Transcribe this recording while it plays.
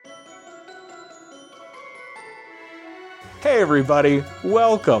Hey everybody,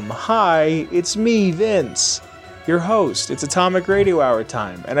 welcome. Hi, it's me, Vince, your host. It's Atomic Radio Hour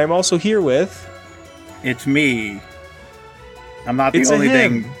time, and I'm also here with... It's me. I'm not the only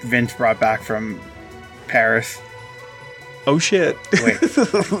thing Vince brought back from Paris. Oh shit. Wait.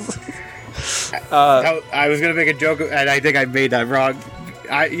 I was going to make a joke, and I think I made that wrong.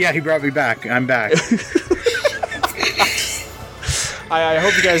 Yeah, he brought me back. I'm back. I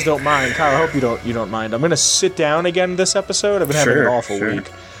hope you guys don't mind. Kyle, I hope you don't mind. I'm going to sit down again this episode. I've been having an awful week.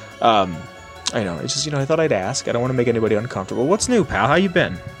 I know. It's just, I thought I'd ask. I don't want to make anybody uncomfortable. What's new, pal? How you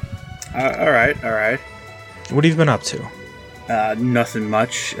been? All right. What have you been up to? Nothing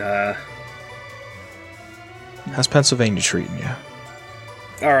much. How's Pennsylvania treating you?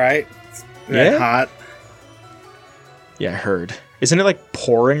 All right. Yeah? Hot. Yeah, I heard. Isn't it like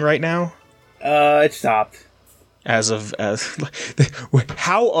pouring right now? It stopped. How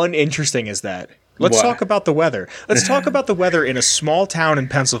uninteresting is that? Let's talk about the weather. Let's talk about the weather in a small town in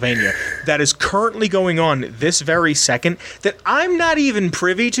Pennsylvania that is currently going on this very second that I'm not even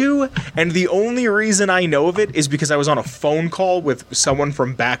privy to, and the only reason I know of it is because I was on a phone call with someone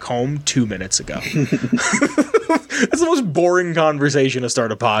from back home 2 minutes ago. That's the most boring conversation to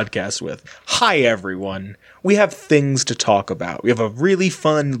start a podcast with. Hi, everyone. We have things to talk about. We have a really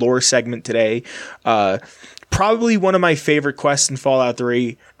fun lore segment today. Probably one of my favorite quests in Fallout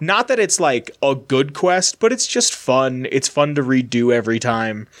 3. Not that it's like a good quest, but it's just fun. It's fun to redo every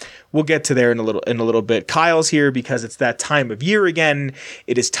time. We'll get to there in a little bit. Kyle's here because it's that time of year again.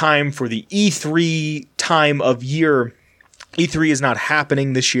 It is time for the E3 time of year. E3 is not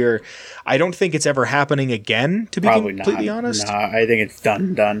happening this year. I don't think it's ever happening again, to be completely honest. No, I think it's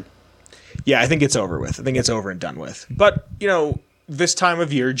done. Yeah, I think it's over with. I think it's over and done with. But, this time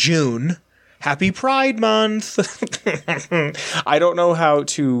of year, June... Happy Pride Month! I don't know how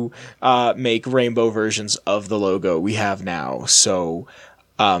to make rainbow versions of the logo we have now, so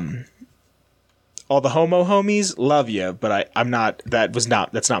all the homo homies, love you, but that's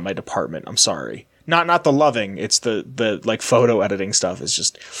not my department. I'm sorry. Not the loving, it's the like photo editing stuff is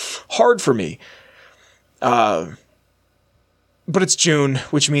just hard for me. But it's June,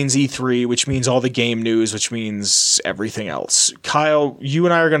 which means E3, which means all the game news, which means everything else. Kyle, you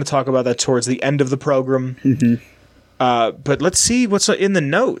and I are going to talk about that towards the end of the program. Mm-hmm. But let's see what's in the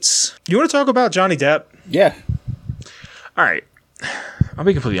notes. You want to talk about Johnny Depp? Yeah. All right. I'll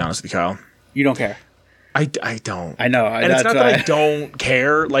be completely honest with you, Kyle. You don't care. I don't. I know. And it's not that I don't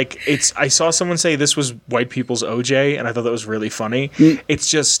care. Like, I saw someone say this was white people's OJ, and I thought that was really funny. It's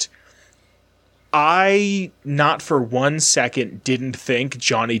just... I, not for 1 second, didn't think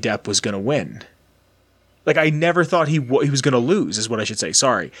Johnny Depp was going to win. Like, I never thought he was going to lose, is what I should say.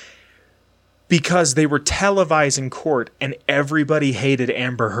 Sorry. Because they were televising court, and everybody hated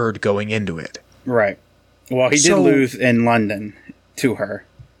Amber Heard going into it. Right. Well, he did lose in London to her.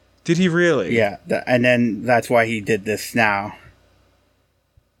 Did he really? Yeah. And then that's why he did this now.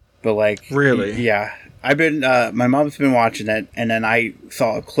 But, like... Really? Yeah. My mom's been watching it, and then I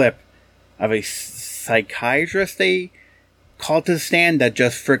saw a clip of a psychiatrist they called to the stand that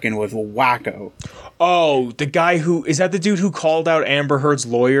just freaking was wacko. Oh, the guy is that the dude who called out Amber Heard's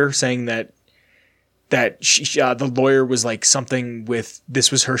lawyer saying that the lawyer was like something with,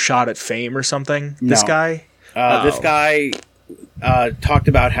 this was her shot at fame or something? No. This guy? This guy talked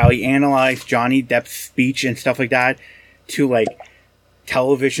about how he analyzed Johnny Depp's speech and stuff like that to like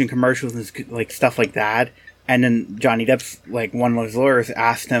television commercials and like stuff like that. And then Johnny Depp's, like, one of his lawyers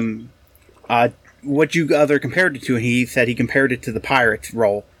asked him, what you other compared it to, and he said he compared it to the Pirates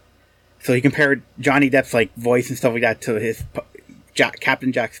role. So he compared Johnny Depp's like voice and stuff like that to his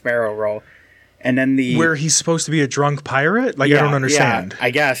Captain Jack Sparrow role, and then where he's supposed to be a drunk pirate. Like, yeah, I don't understand. Yeah, I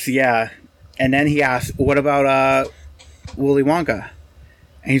guess, yeah. And then he asked, "What about Willy Wonka?"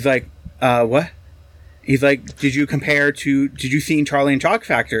 And he's like, "What?" He's like, "Did you see Charlie and Chocolate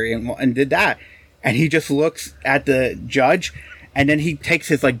Factory and did that?" And he just looks at the judge. And then he takes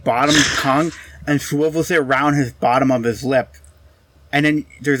his, like, bottom tongue and swivels it around his bottom of his lip. And then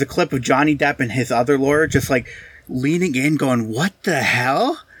there's a clip of Johnny Depp and his other lawyer just, like, leaning in going, what the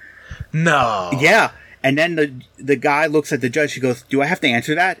hell? No. Yeah. And then the guy looks at the judge. He goes, do I have to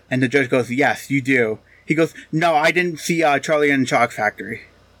answer that? And the judge goes, yes, you do. He goes, no, I didn't see Charlie and the Chocolate Factory.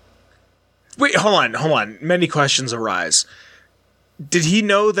 Wait, hold on. Many questions arise. Did he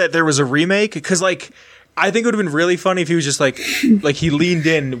know that there was a remake? Because, like... I think it would have been really funny if he was just like he leaned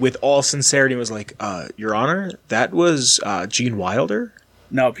in with all sincerity and was like, Your Honor, that was Gene Wilder?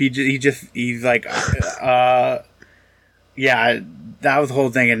 Nope, he's like, yeah, that was the whole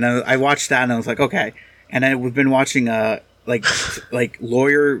thing. And then I watched that and I was like, okay. And then we've been watching like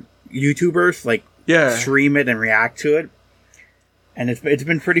lawyer YouTubers stream it and react to it. and it's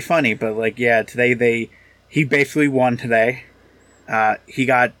been pretty funny. But like, yeah, today he basically won today. He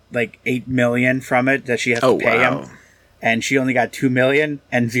got like $8 million from it that she has to pay him, and she only got $2 million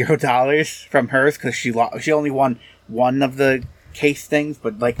and $0 from hers because she only won one of the case things,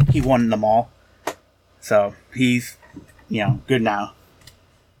 but like he won them all, so he's good now.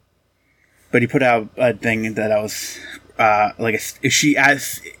 But he put out a thing that I was I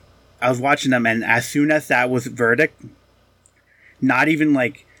was watching them, and as soon as that was verdict, not even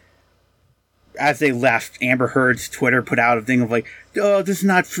like as they left, Amber Heard's Twitter put out a thing of like, oh, this is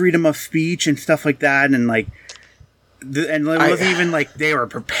not freedom of speech and stuff like that, and like, and it wasn't even like they were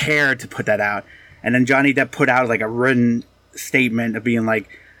prepared to put that out. And then Johnny Depp put out like a written statement of being like,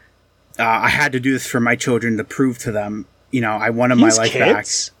 I had to do this for my children to prove to them, I wanted my life back.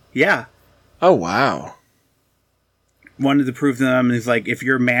 Yeah. Oh, wow. Wanted to prove to them is like, if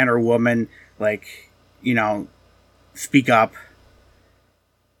you're a man or woman, like, speak up.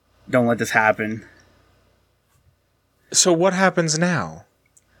 Don't let this happen. So what happens now?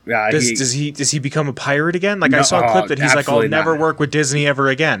 Does he become a pirate again? Like, no, I saw a clip that he's like, I'll never work with Disney ever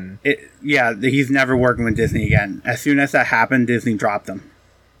again. He's never working with Disney again. As soon as that happened, Disney dropped him.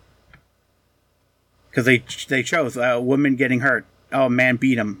 Because they chose a woman getting hurt. Oh, man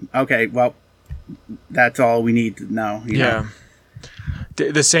beat him. Okay, well, that's all we need to know. Yeah.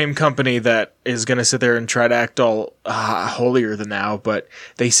 The same company that is going to sit there and try to act all holier than thou, but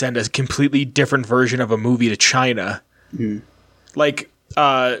they send a completely different version of a movie to China. Mm-hmm. Like,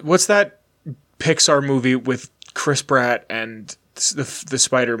 what's that Pixar movie with Chris Pratt and the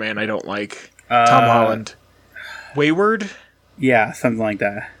Spider-Man I don't like? Tom Holland. Wayward? Yeah, something like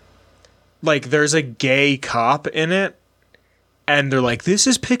that. Like, there's a gay cop in it, and they're like, this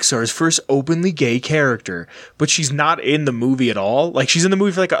is Pixar's first openly gay character, but she's not in the movie at all. Like, she's in the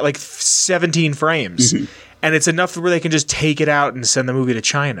movie for like 17 frames, mm-hmm. and it's enough where they can just take it out and send the movie to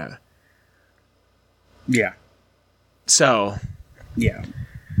China. Yeah. So... yeah.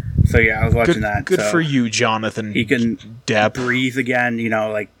 So yeah, I was watching that. Good for you, Jonathan. He can Depp. Breathe again,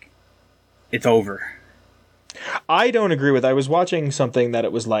 like it's over. I don't agree with. I was watching something that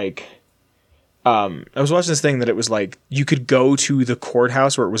it was like I was watching this thing that it was like you could go to the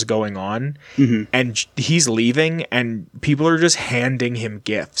courthouse where it was going on, mm-hmm. and he's leaving and people are just handing him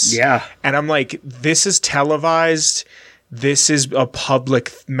gifts. Yeah. And I'm like, this is televised. This is a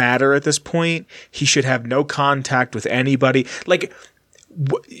public matter at this point. He should have no contact with anybody. Like,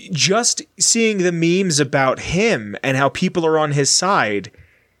 just seeing the memes about him and how people are on his side,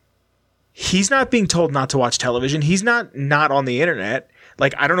 he's not being told not to watch television. He's not on the internet.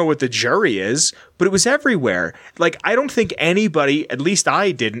 Like, I don't know what the jury is, but it was everywhere. Like, I don't think anybody, at least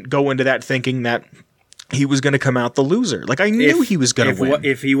I didn't, go into that thinking that he was going to come out the loser. Like, I knew he was going to win.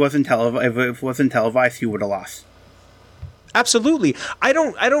 If he wasn't if it wasn't televised, he would have lost. Absolutely. I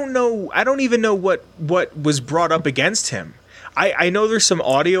don't know. I don't even know what was brought up against him. I know there's some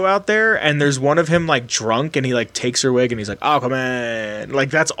audio out there, and there's one of him like drunk, and he like takes her wig, and he's like, "Oh, come on!" Like,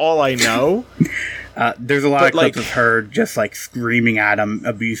 that's all I know. There's a lot of clips of her just like screaming at him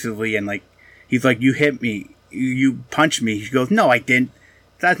abusively, and like he's like, "You hit me, you punched me." She goes, "No, I didn't.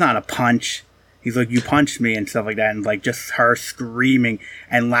 That's not a punch." He's like, "You punched me," and stuff like that, and like just her screaming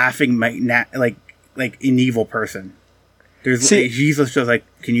and laughing like an evil person. She's just like,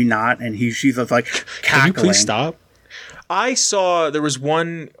 "Can you not?" And she's just like cackling. Can you please stop? I saw there was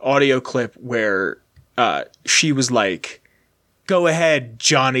one audio clip where she was like, "Go ahead,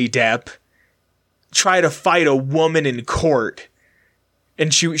 Johnny Depp, try to fight a woman in court,"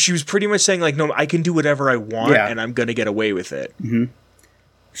 and she was pretty much saying like, "No, I can do whatever I want, and I'm gonna get away with it." Mm-hmm.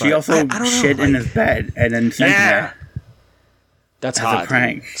 She also shit in his bed and then sent him there. That's hot. A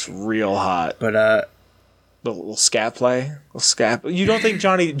prank. It's real hot. But little scat play, You don't think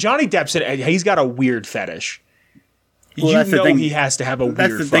Johnny Depp he's got a weird fetish? Well, you know he has to have a weird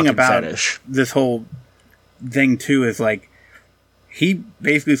fetish. That's the thing about this whole thing too is like he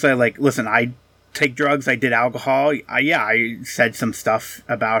basically said like, "Listen, I take drugs, I did alcohol. I said some stuff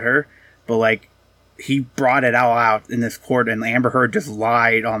about her, but like he brought it all out in this court, and Amber Heard just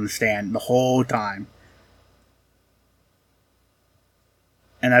lied on the stand the whole time."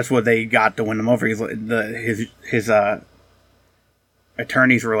 And that's what they got to win him over. His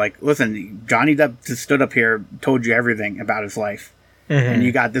attorneys were like, "Listen, Johnny Depp just stood up here, told you everything about his life. Mm-hmm. And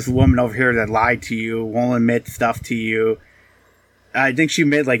you got this woman over here that lied to you, won't admit stuff to you." I think she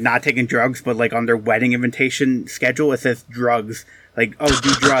admitted, like, not taking drugs, but, like, on their wedding invitation schedule, it says drugs. Like, "Oh,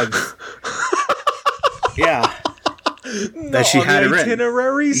 do drugs." Yeah. No, that she had it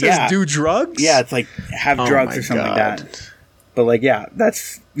itinerary says do drugs? Yeah, it's like, have drugs or something like that. But, like, yeah,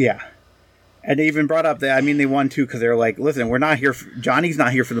 that's, yeah. And they even brought up that, I mean, they won too because they're like, listen, we're not here. Johnny's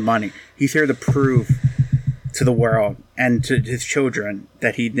not here for the money. He's here to prove to the world and to his children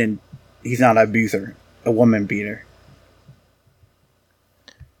that he's not an abuser, a woman beater.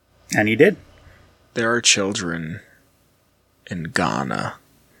 And he did. There are children in Ghana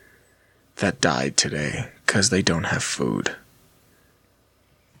that died today because they don't have food.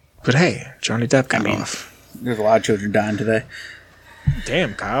 But hey, Johnny Depp got off. There's a lot of children dying today.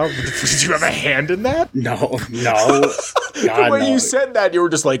 Damn, Kyle. Did you have a hand in that? No. The way you said that, you were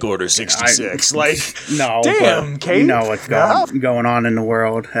just like, Order 66. No. Damn, Kate. You know what's going on in the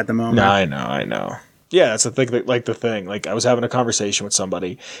world at the moment. No, I know. Yeah, that's the thing. Like, I was having a conversation with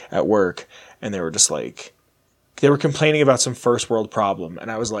somebody at work, and they were just like, they were complaining about some first world problem. And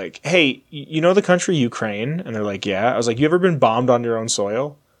I was like, hey, you know the country Ukraine? And they're like, yeah. I was like, you ever been bombed on your own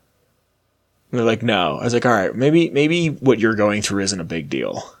soil? And they're like, no. I was like, all right, maybe what you're going through isn't a big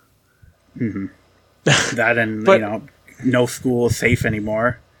deal. Mm-hmm. That and, but, no school is safe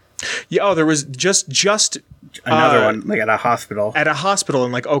anymore. Yeah, there was just another one, like at a hospital. At a hospital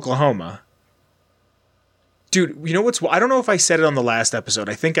in, like, Oklahoma. Dude, you know what's... I don't know if I said it on the last episode.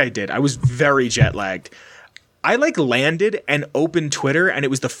 I think I did. I was very jet-lagged. I, like, landed and opened Twitter, and it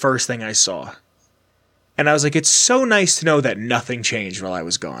was the first thing I saw. And I was like, it's so nice to know that nothing changed while I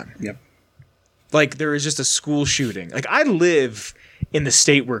was gone. Yep. Like, there is just a school shooting. Like, I live in the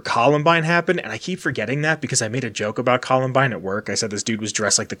state where Columbine happened, and I keep forgetting that because I made a joke about Columbine at work. I said this dude was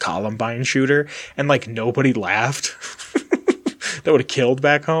dressed like the Columbine shooter, and, like, nobody laughed. That would have killed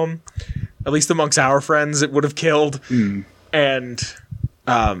back home. At least amongst our friends, it would have killed. Mm. And,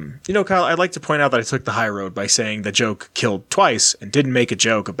 Kyle, I'd like to point out that I took the high road by saying the joke killed twice and didn't make a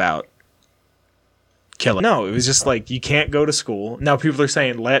joke about killing. No, it was just like, you can't go to school. Now people are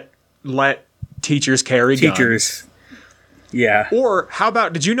saying, let teachers carry guns. Yeah. Or how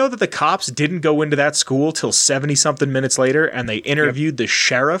about, did you know that the cops didn't go into that school till 70-something minutes later, and they interviewed the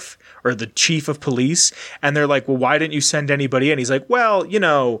sheriff or the chief of police, and they're like, well, why didn't you send anybody in? He's like, well,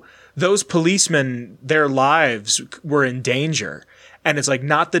 those policemen, their lives were in danger. And it's like,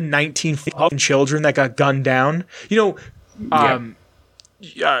 not the 19 children that got gunned down.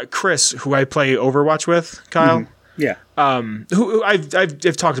 Chris, who I play Overwatch with, Kyle. Mm-hmm. Yeah. Who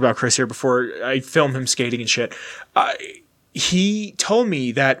I've talked about Chris here before. I film him skating and shit. He told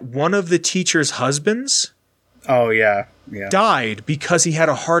me that one of the teacher's husbands died because he had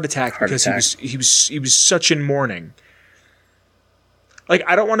a heart attack because he was such in mourning. Like,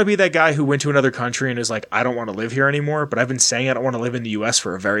 I don't want to be that guy who went to another country and is like, I don't want to live here anymore, but I've been saying I don't want to live in the US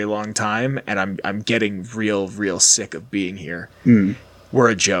for a very long time, and I'm getting real sick of being here. Mm. We're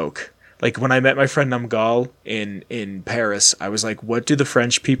a joke. Like, when I met my friend Namgal in Paris, I was like, what do the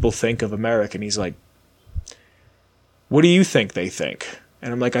French people think of America? And he's like, what do you think they think?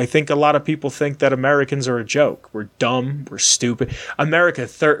 And I'm like, I think a lot of people think that Americans are a joke. We're dumb. We're stupid. America,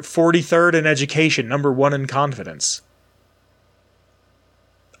 43rd in education, number 1 in confidence.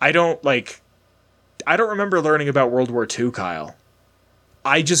 I don't remember learning about World War II, Kyle.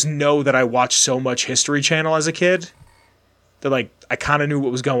 I just know that I watched so much History Channel as a kid that, like, I kind of knew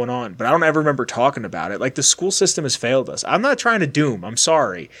what was going on, but I don't ever remember talking about it. Like, the school system has failed us. I'm not trying to doom. I'm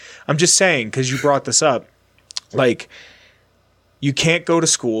sorry. I'm just saying, because you brought this up, like, you can't go to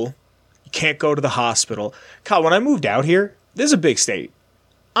school. You can't go to the hospital. Kyle, when I moved out here, this is a big state.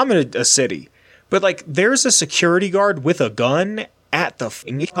 I'm in a city. But, like, there's a security guard with a gun at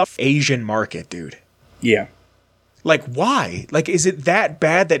the Asian market, dude. Yeah. Like, why? Like, is it that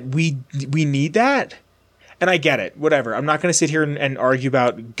bad that we need that? And I get it. Whatever. I'm not going to sit here and argue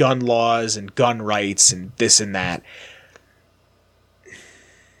about gun laws and gun rights and this and that.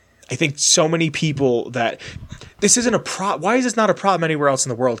 I think so many people that this isn't a problem. Why is this not a problem anywhere else in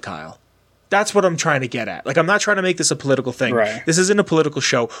the world, Kyle? That's what I'm trying to get at. Like, I'm not trying to make this a political thing. Right. This isn't a political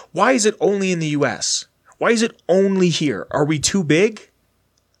show. Why is it only in the U.S.? Why is it only here? Are we too big?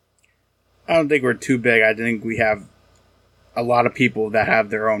 I don't think we're too big. I think we have a lot of people that have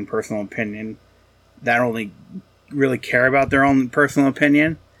their own personal opinion that only really care about their own personal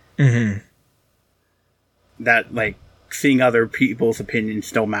opinion. Mm-hmm. That, like, seeing other people's opinions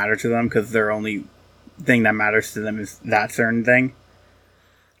still matter to them because their only thing that matters to them is that certain thing.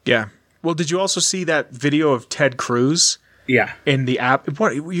 Yeah. Well, did you also see that video of Ted Cruz? Yeah. In the app.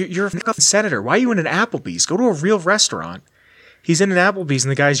 What? You're a senator. Why are you in an Applebee's? Go to a real restaurant. He's in an Applebee's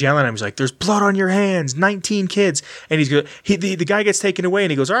and the guy's yelling at him. He's like, there's blood on your hands. 19 kids. And the guy gets taken away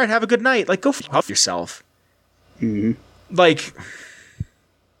and he goes, all right, have a good night. Like, go f yourself. Mm-hmm. Like,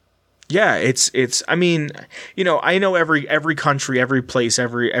 yeah, it's, I mean, I know every country, every place,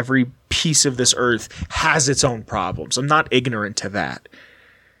 every piece of this earth has its own problems. I'm not ignorant to that.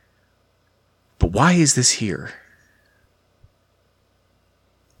 But why is this here?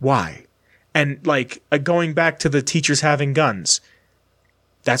 Why? And like going back to the teachers having guns,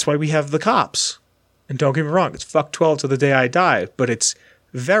 that's why we have the cops. And don't get me wrong, it's fuck 12 to the day I die, but it's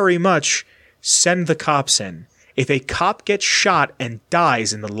very much send the cops in. If a cop gets shot and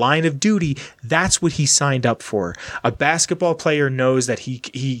dies in the line of duty, that's what he signed up for. A basketball player knows that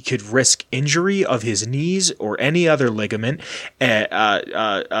he could risk injury of his knees or any other ligament.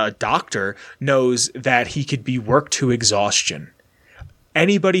 A doctor knows that he could be worked to exhaustion.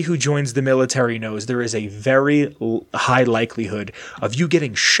 Anybody who joins the military knows there is a very high likelihood of you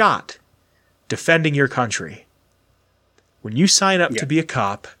getting shot defending your country. When you sign up to be a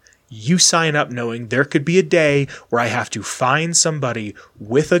cop, you sign up knowing there could be a day where I have to find somebody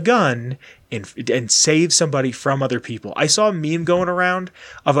with a gun and save somebody from other people. I saw a meme going around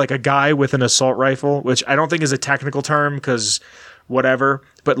of like a guy with an assault rifle, which I don't think is a technical term because whatever,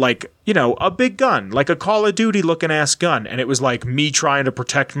 but like, you know, a big gun, like a Call of Duty looking ass gun. And it was like me trying to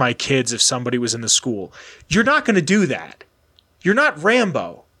protect my kids if somebody was in the school. You're not going to do that. You're not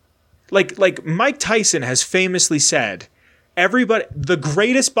Rambo. Like Mike Tyson has famously said, everybody, the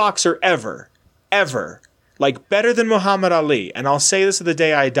greatest boxer ever, like better than Muhammad Ali, and I'll say this to the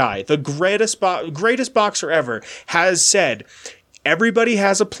day I die, the greatest boxer ever has said, everybody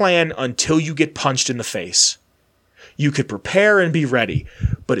has a plan until you get punched in the face. You could prepare and be ready,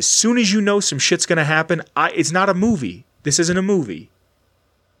 but as soon as you know some shit's going to happen, it's not a movie. This isn't a movie.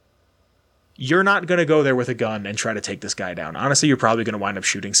 You're not going to go there with a gun and try to take this guy down. Honestly, you're probably going to wind up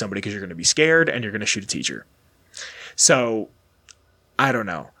shooting somebody because you're going to be scared and you're going to shoot a teacher. So, I don't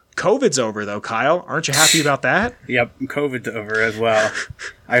know. COVID's over, though, Kyle. Aren't you happy about that? Yep, COVID's over as well.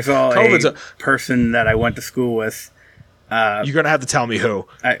 I saw a person that I went to school with. You're going to have to tell me who.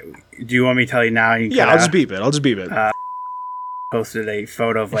 Do you want me to tell you now? I'll just beep it. Posted a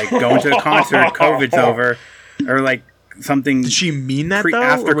photo of, like, going to a concert, COVID's over, or, like, something. Did she mean that,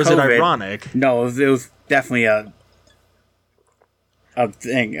 though, or was COVID. It ironic? No, it was definitely a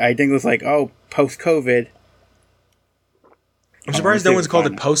thing. I think it was like, oh, post-COVID. I'm surprised no one's called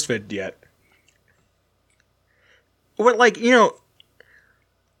it post-vid yet. But, like, you know,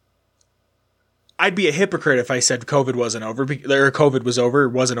 I'd be a hypocrite if I said COVID wasn't over, or COVID was over,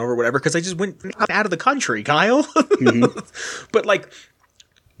 wasn't over, whatever, because I just went out of the country, Kyle. Mm-hmm. But, like,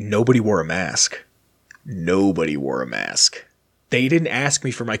 nobody wore a mask. They didn't ask me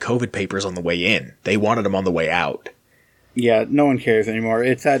for my COVID papers on the way in. They wanted them on the way out. Yeah, no one cares anymore.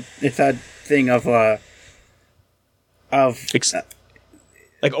 It's that thing of like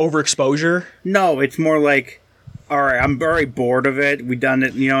overexposure? No, it's more like, all right, I'm very bored of it. We've done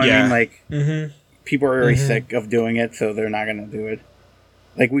it, you know what I mean? Like, people are very sick of doing it, so they're not going to do it.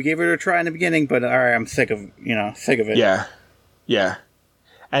 Like, we gave it a try in the beginning, but all right, I'm sick of it. Yeah.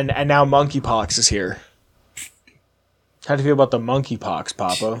 And now monkeypox is here. How do you feel about the monkeypox,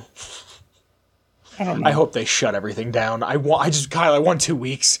 Papa? I don't know. I hope they shut everything down. Kyle, I want 2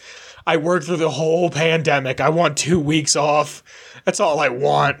 weeks. I worked through the whole pandemic. I want 2 weeks off. That's all I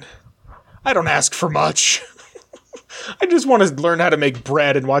want. I don't ask for much. I just want to learn how to make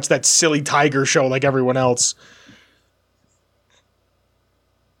bread and watch that silly tiger show like everyone else.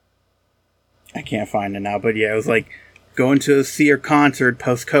 I can't find it now, but yeah, it was like going to see a concert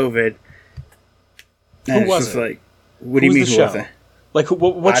post-COVID. Who was it? Like, what do you mean, who was it? Like,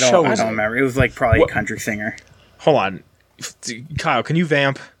 what show was it? I don't remember. It was like probably a country singer. Hold on. Kyle, can you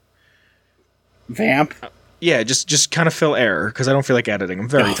vamp? Vamp? Yeah, just kind of fill air, because I don't feel like editing. I'm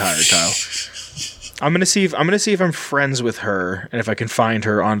very tired, Kyle. I'm gonna see if I'm friends with her, and if I can find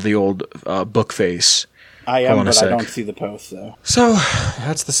her on the old book face. I am, but I don't see the post, though. So,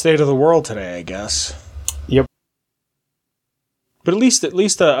 that's the state of the world today, I guess. Yep. But at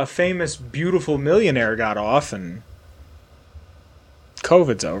least a famous, beautiful millionaire got off, and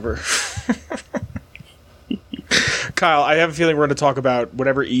COVID's over. Kyle, I have a feeling we're going to talk about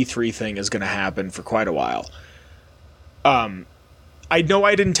whatever E3 thing is going to happen for quite a while. I know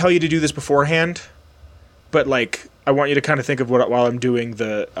I didn't tell you to do this beforehand, but like I want you to kind of think of what while I'm doing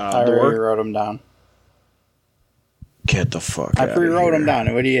the I already wrote them down. Get the fuck out of here. I pre-wrote them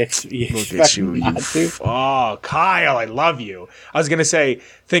down. What do you expect not to? Oh, Kyle, I love you. I was going to say,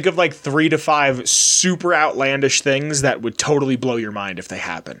 think of like 3 to 5 super outlandish things that would totally blow your mind if they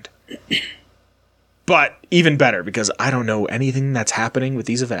happened. But even better, because I don't know anything that's happening with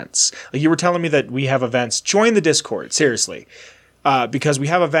these events. Like you were telling me that we have events. Join the Discord, seriously. Because we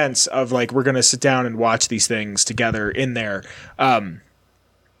have events of like, we're going to sit down and watch these things together in there. I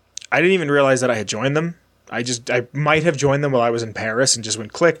didn't even realize that I had joined them. I might have joined them while I was in Paris and just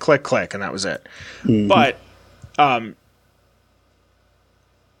went click, click, click, and that was it. Mm-hmm. But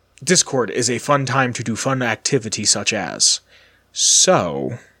Discord is a fun time to do fun activity such as.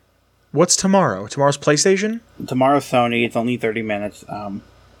 So, what's tomorrow? Tomorrow's PlayStation? Tomorrow's Sony. It's only 30 minutes. Let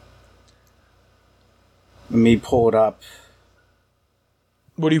me pull it up.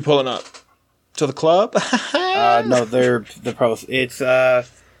 What are you pulling up? To the club? No, they're the post. It's 30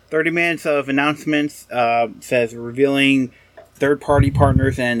 minutes of announcements. Says revealing third-party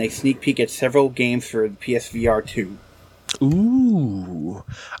partners and a sneak peek at several games for PSVR 2. Ooh.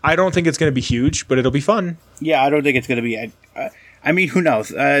 I don't think it's going to be huge, but it'll be fun. Yeah, I don't think it's going to be... I mean, who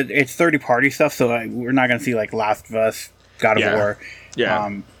knows? It's third-party stuff, so we're not going to see, like, Last of Us, God of War.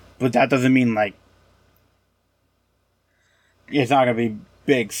 Yeah. But that doesn't mean, like... It's not going to be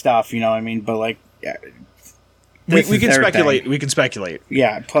big stuff, you know what I mean? But, like... Yeah, we can speculate. We can speculate.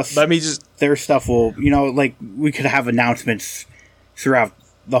 Yeah, plus... Let me just... Their stuff will... You know, like, we could have announcements throughout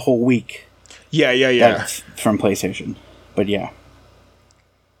the whole week. Yeah. That's from PlayStation. But, yeah.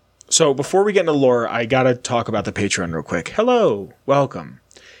 So, before we get into lore, I gotta talk about the Patreon real quick. Hello. Welcome.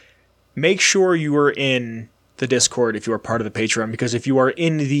 Make sure you are in the Discord if you are part of the Patreon, because if you are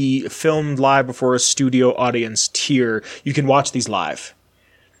in the filmed live before a studio audience tier, you can watch these live.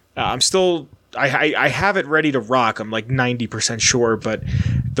 I'm still... I have it ready to rock. I'm like 90% sure, but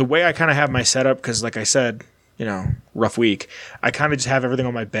the way I kind of have my setup, because like I said, you know, rough week, I kind of just have everything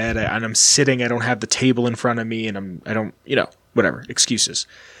on my bed, and I'm sitting, I don't have the table in front of me, and I don't, you know, whatever, excuses.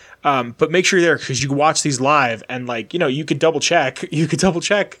 But make sure you're there, because you can watch these live, and like, you know, you could double check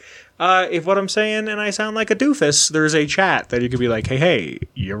if what I'm saying and I sound like a doofus, there's a chat that you could be like, hey,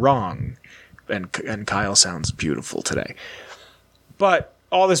 you're wrong. And Kyle sounds beautiful today. But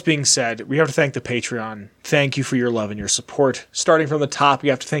all this being said, we have to thank the Patreon. Thank you for your love and your support. Starting from the top, we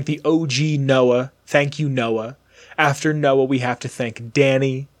have to thank the OG Noah. Thank you, Noah. After Noah, we have to thank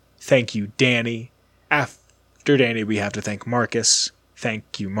Danny. Thank you, Danny. After Danny, we have to thank Marcus.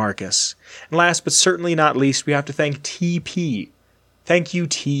 Thank you, Marcus. And last but certainly not least, we have to thank TP. Thank you,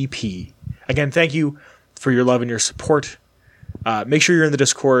 TP. Again, thank you for your love and your support. Make sure you're in the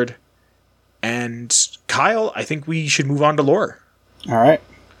Discord. And Kyle, I think we should move on to lore. All right.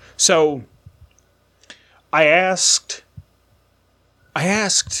 So, I asked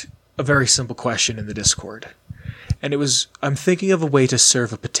a very simple question in the Discord. And it was, I'm thinking of a way to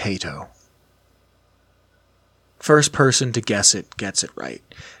serve a potato. First person to guess it gets it right.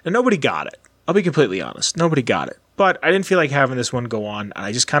 And nobody got it. I'll be completely honest. Nobody got it. But I didn't feel like having this one go on. And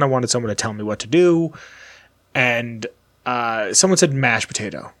I just kind of wanted someone to tell me what to do. And someone said mashed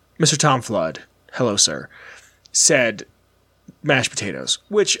potato. Mr. Tom Flood, hello, sir, said mashed potatoes,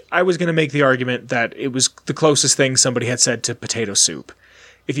 which I was going to make the argument that it was the closest thing somebody had said to potato soup.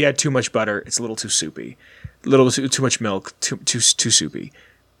 If you add too much butter, it's a little too soupy. A little too much milk, too soupy.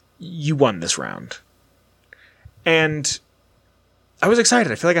 You won this round. And I was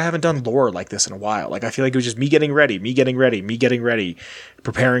excited. I feel like I haven't done lore like this in a while. Like, I feel like it was just me getting ready,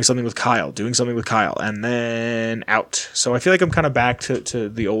 preparing something with Kyle, doing something with Kyle, and then out. So I feel like I'm kind of back to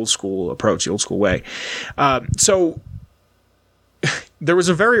the old school approach, the old school way. So there was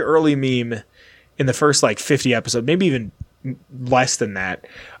a very early meme in the first, like, 50 episodes, maybe even less than that,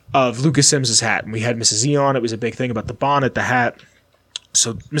 of Lucas Sims' hat. And we had Mrs. E on. It was a big thing about the bonnet, the hat.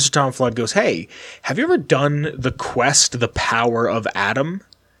 So Mr. Tom Flood goes, hey, have you ever done the quest, The Power of Atom,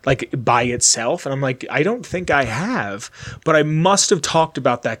 like by itself? And I'm like, I don't think I have, but I must have talked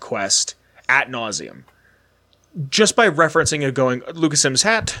about that quest ad nauseum. Just by referencing it, going, Lucas Sims'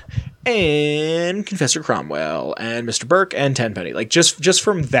 hat and Confessor Cromwell and Mr. Burke and Tenpenny. Like, just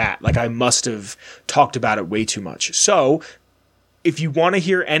from that, like, I must have talked about it way too much. So if you want to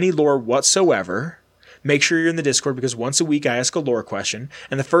hear any lore whatsoever, make sure you're in the Discord, because once a week I ask a lore question,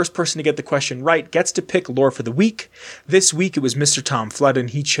 and the first person to get the question right gets to pick lore for the week. This week it was Mr. Tom Flood,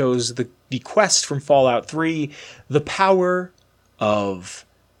 and he chose the quest from Fallout 3, The Power of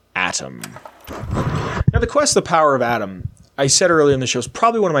Atom. Now, the quest, The Power of Atom, I said earlier in the show, is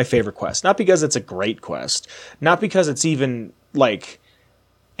probably one of my favorite quests. Not because it's a great quest, not because it's even, like,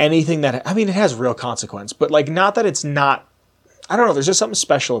 anything that... I mean, it has real consequence, but, like, not that it's not... I don't know, there's just something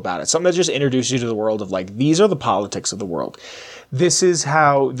special about it. Something that just introduces you to the world of, like, these are the politics of the world. This is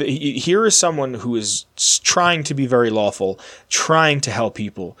how... here is someone who is trying to be very lawful, trying to help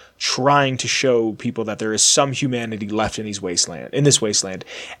people, trying to show people that there is some humanity left in this wasteland.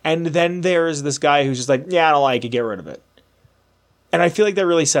 And then there is this guy who's just like, yeah, I don't like it, get rid of it. And I feel like that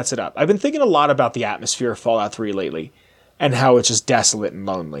really sets it up. I've been thinking a lot about the atmosphere of Fallout 3 lately, and how it's just desolate and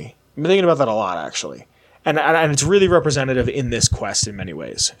lonely. I've been thinking about that a lot, actually. And it's really representative in this quest in many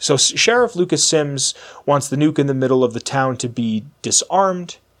ways. So Sheriff Lucas Sims wants the nuke in the middle of the town to be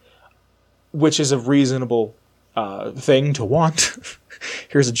disarmed, which is a reasonable thing to want.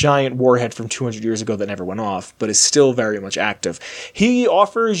 Here's a giant warhead from 200 years ago that never went off, but is still very much active. He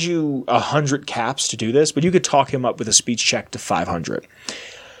offers you 100 caps to do this, but you could talk him up with a speech check to 500.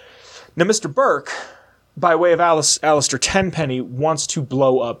 Now, Mr. Burke, by way of Alistair Tenpenny, wants to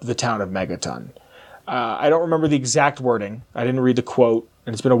blow up the town of Megaton. I don't remember the exact wording. I didn't read the quote,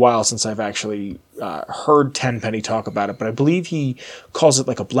 and it's been a while since I've actually heard Tenpenny talk about it, but I believe he calls it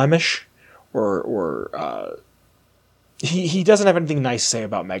like a blemish, or he doesn't have anything nice to say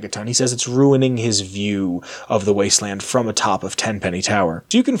about Megaton. He says it's ruining his view of the wasteland from atop of Tenpenny Tower.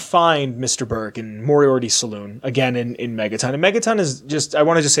 So you can find Mr. Burke in Moriarty's Saloon, again in Megaton. And Megaton is just, I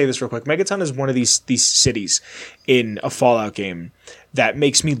want to just say this real quick, Megaton is one of these cities in a Fallout game that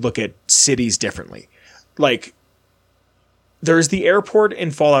makes me look at cities differently. Like, there's the airport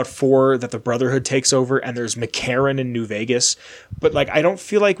in Fallout 4 that the Brotherhood takes over, and there's McCarran in New Vegas. But, like, I don't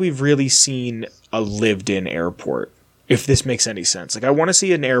feel like we've really seen a lived-in airport, if this makes any sense. Like, I want to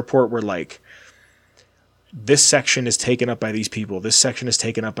see an airport where, like, this section is taken up by these people, this section is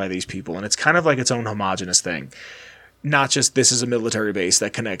taken up by these people, and it's kind of like its own homogenous thing. Not just this is a military base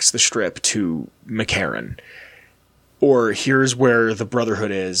that connects the Strip to McCarran. Or here's where the Brotherhood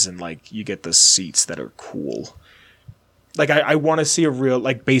is, and, like, you get the seats that are cool. Like, I want to see a real,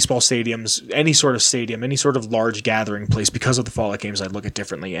 like, baseball stadiums, any sort of stadium, any sort of large gathering place. Because of the Fallout games, I look at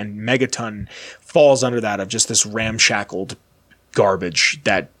differently. And Megaton falls under that of just this ramshackled garbage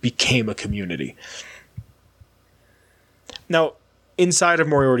that became a community. Now, inside of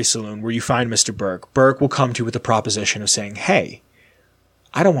Moriarty's Saloon, where you find Mr. Burke, Burke will come to you with the proposition of saying, hey,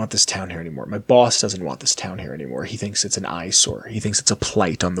 I don't want this town here anymore. My boss doesn't want this town here anymore. He thinks it's an eyesore. He thinks it's a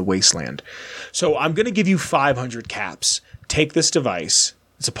blight on the wasteland. So I'm going to give you 500 caps. Take this device.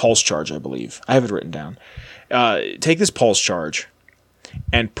 It's a pulse charge, I believe. I have it written down. Take this pulse charge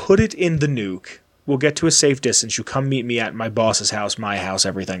and put it in the nuke. We'll get to a safe distance. You come meet me at my boss's house, my house,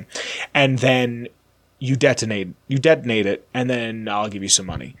 everything. And then you detonate it, and then I'll give you some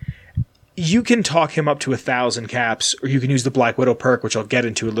money. You can talk him up to 1,000 caps, or you can use the Black Widow perk, which I'll get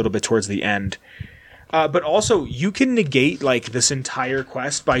into a little bit towards the end. But also, you can negate like this entire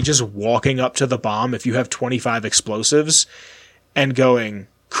quest by just walking up to the bomb if you have 25 explosives and going,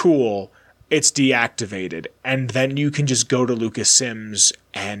 cool, it's deactivated. And then you can just go to Lucas Sims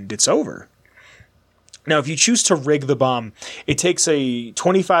and it's over. Now, if you choose to rig the bomb, it takes a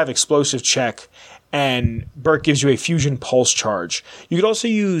 25 explosive check, and Burke gives you a fusion pulse charge. You could also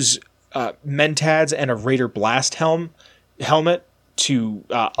use Mentads and a Raider Blast helmet to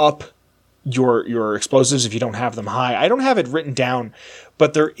up your explosives if you don't have them high. I don't have it written down,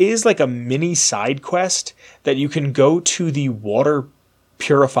 but there is like a mini side quest that you can go to the water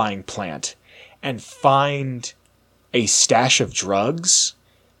purifying plant and find a stash of drugs.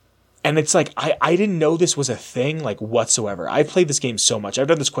 And it's like, I didn't know this was a thing, like, whatsoever. I've played this game so much. I've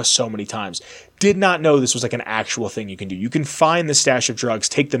done this quest so many times. Did not know this was, like, an actual thing you can do. You can find the stash of drugs,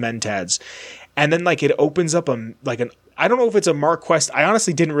 take the Mentads, and then, like, it opens up I don't know if it's a mark quest. I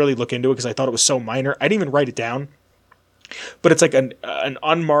honestly didn't really look into it because I thought it was so minor. I didn't even write it down. But it's like an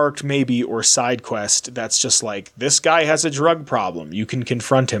unmarked, maybe, or side quest that's just like, this guy has a drug problem. You can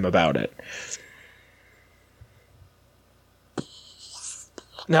confront him about it.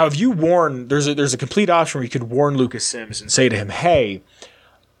 Now, if you warn, there's a complete option where you could warn Lucas Sims and say to him, hey,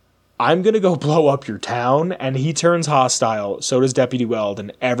 I'm going to go blow up your town, and he turns hostile, so does Deputy Weld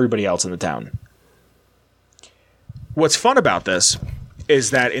and everybody else in the town. What's fun about this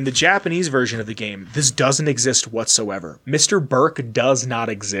is that in the Japanese version of the game, this doesn't exist whatsoever. Mr. Burke does not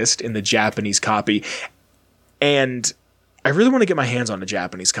exist in the Japanese copy, and I really want to get my hands on a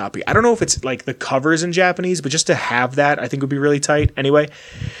Japanese copy. I don't know if it's like the covers in Japanese, but just to have that, I think would be really tight. Anyway,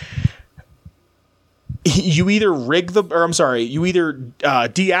 you either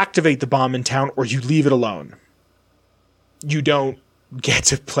deactivate the bomb in town or you leave it alone. You don't get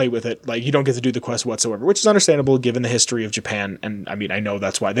to play with it. Like, you don't get to do the quest whatsoever, which is understandable given the history of Japan. And I mean, I know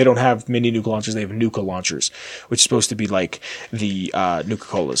that's why they don't have mini nuke launchers. They have Nuka launchers, which is supposed to be like the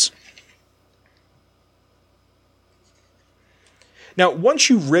Nuka-Colas. Now, once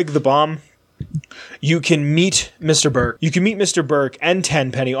you rig the bomb, you can meet Mr. Burke. You can meet Mr. Burke and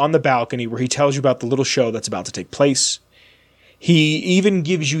Tenpenny on the balcony where he tells you about the little show that's about to take place. He even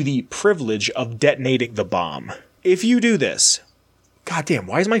gives you the privilege of detonating the bomb. If you do this, goddamn,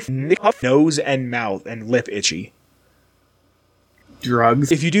 why is my nose and mouth and lip itchy?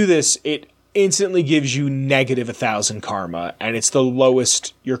 Drugs. If you do this, it instantly gives you negative 1,000 karma, and it's the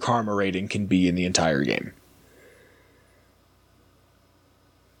lowest your karma rating can be in the entire game.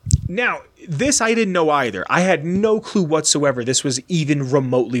 Now, this I didn't know either. I had no clue whatsoever this was even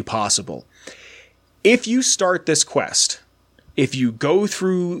remotely possible. If you start this quest, if you go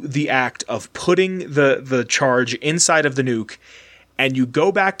through the act of putting the charge inside of the nuke, and you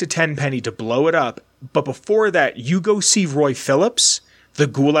go back to Tenpenny to blow it up, but before that, you go see Roy Phillips, the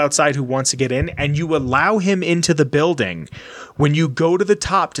ghoul outside who wants to get in, and you allow him into the building. When you go to the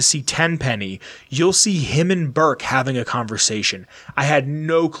top to see Tenpenny, you'll see him and Burke having a conversation. I had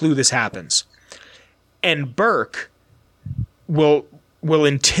no clue this happens. And Burke will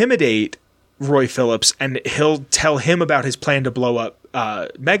intimidate Roy Phillips, and he'll tell him about his plan to blow up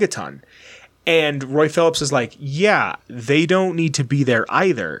Megaton. And Roy Phillips is like, yeah, they don't need to be there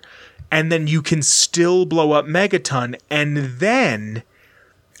either. And then you can still blow up Megaton, and then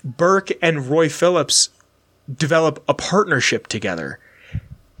Burke and Roy Phillips develop a partnership together.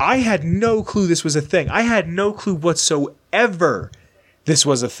 I had no clue this was a thing. I had no clue whatsoever this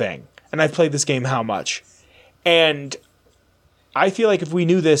was a thing. And I've played this game how much? And I feel like if we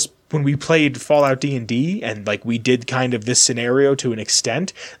knew this when we played Fallout D&D and like we did kind of this scenario to an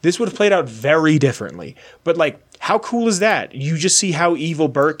extent, this would have played out very differently. But like, how cool is that? You just see how evil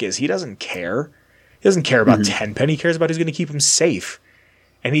Burke is. He doesn't care. He doesn't care about Tenpenny. He cares about who's going to keep him safe.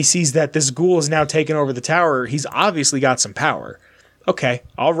 And he sees that this ghoul has now taken over the tower. He's obviously got some power. Okay,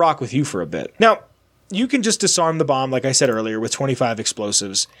 I'll rock with you for a bit. Now, you can just disarm the bomb, like I said earlier, with 25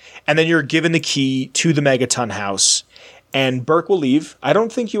 explosives. And then you're given the key to the Megaton house. And Burke will leave. I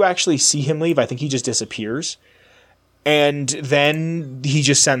don't think you actually see him leave. I think he just disappears. And then he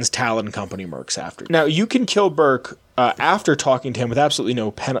just sends Talon and Company mercs after. Now, you can kill Burke after talking to him with absolutely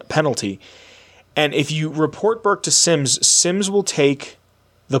no penalty. And if you report Burke to Sims, Sims will take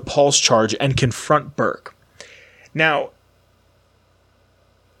the pulse charge and confront Burke. Now,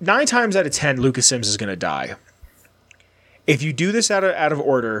 9 times out of 10, Lucas Sims is going to die. If you do this out of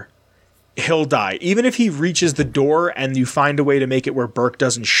order, he'll die. Even if he reaches the door and you find a way to make it where Burke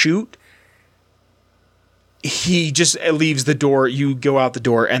doesn't shoot, he just leaves the door, you go out the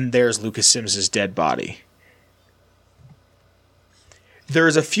door, and there's Lucas Sims' dead body.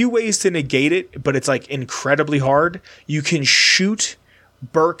 There's a few ways to negate it, but it's like incredibly hard. You can shoot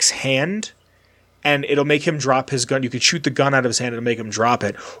Burke's hand, and it'll make him drop his gun. You could shoot the gun out of his hand, it'll make him drop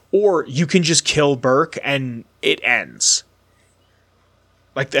it. Or you can just kill Burke, and it ends.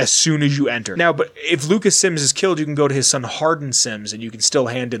 Like, as soon as you enter. Now, but if Lucas Sims is killed, you can go to his son Hardin Sims, and you can still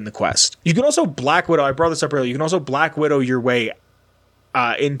hand in the quest. You can also Black Widow, I brought this up earlier, you can also Black Widow your way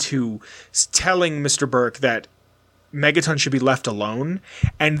into telling Mr. Burke that Megaton should be left alone,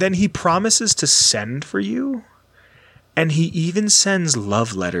 and then he promises to send for you, and he even sends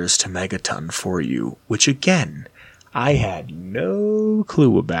love letters to Megaton for you, which, again, I had no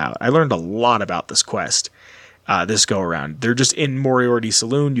clue about. I learned a lot about this quest. This go around. They're just in Moriarty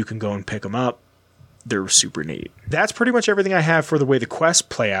Saloon. You can go and pick them up. They're super neat. That's pretty much everything I have for the way the quests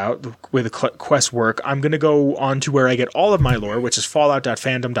play out, the way the quests work. I'm going to go on to where I get all of my lore, which is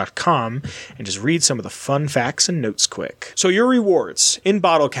fallout.fandom.com, and just read some of the fun facts and notes quick. So your rewards. In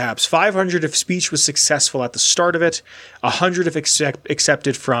bottle caps, 500 if speech was successful at the start of it, 100 if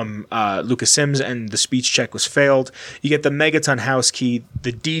accepted from Lucas Sims and the speech check was failed. You get the Megaton house key,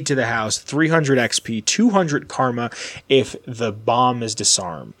 the deed to the house, 300 XP, 200 karma if the bomb is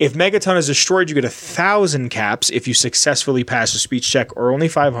disarmed. If Megaton is destroyed, you get 1,000 caps if you successfully pass a speech check, or only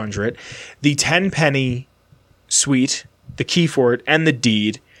 500. The Tenpenny suite, the key for it, and the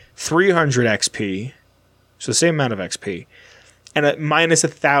deed, 300 XP, so the same amount of XP, and a minus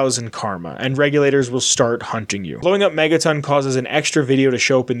 1,000 karma, and regulators will start hunting you. Blowing up Megaton causes an extra video to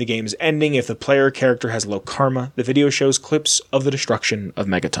show up in the game's ending if the player character has low karma. The video shows clips of the destruction of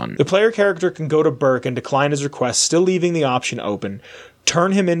Megaton. The player character can go to Burke and decline his request, still leaving the option open.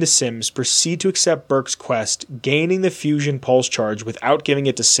 Turn him into Sims, proceed to accept Burke's quest, gaining the fusion pulse charge without giving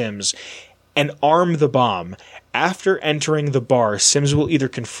it to Sims, and arm the bomb. After entering the bar, Sims will either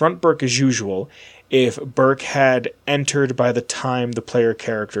confront Burke as usual, if Burke had entered by the time the player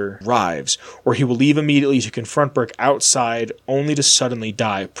character arrives, or he will leave immediately to confront Burke outside, only to suddenly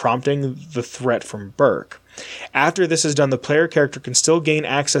die, prompting the threat from Burke. After this is done, the player character can still gain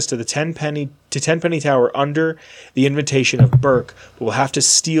access to the Tenpenny Tower under the invitation of Burke, but will have to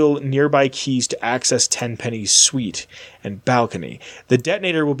steal nearby keys to access Tenpenny's suite and balcony. The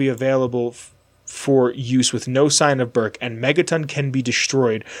detonator will be available for use with no sign of Burke, and Megaton can be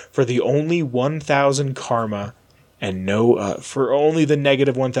destroyed for the only 1,000 karma and for only the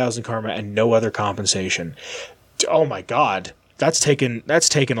negative 1,000 karma and no other compensation. Oh my god. That's taken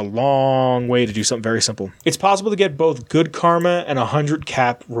a long way to do something very simple. It's possible to get both good karma and 100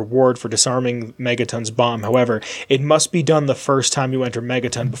 cap reward for disarming Megaton's bomb. However, it must be done the first time you enter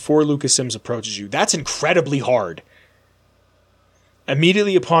Megaton before Lucas Sims approaches you. That's incredibly hard.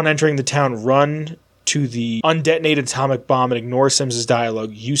 Immediately upon entering the town, run to the undetonated atomic bomb and ignore Sims'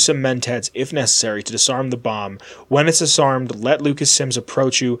 dialogue. Use some mentats, if necessary, to disarm the bomb. When it's disarmed, let Lucas Sims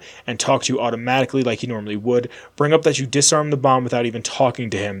approach you and talk to you automatically like he normally would. Bring up that you disarmed the bomb without even talking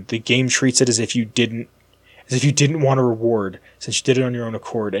to him. The game treats it as if you didn't want a reward, since you did it on your own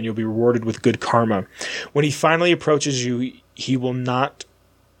accord, and you'll be rewarded with good karma. When he finally approaches you, he will not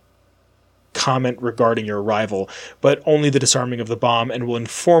comment regarding your arrival, but only the disarming of the bomb, and will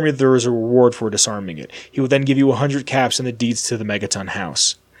inform you that there is a reward for disarming it. He will then give you 100 caps and the deeds to the Megaton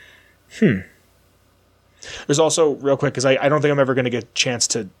house. There's also, real quick, because I don't think I'm ever going to get a chance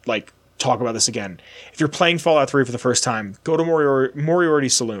to, talk about this again. If you're playing Fallout 3 for the first time, go to Moriarty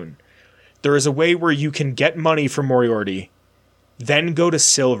Saloon. There is a way where you can get money from Moriarty, then go to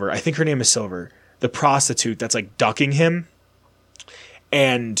Silver. I think her name is Silver, the prostitute that's, ducking him,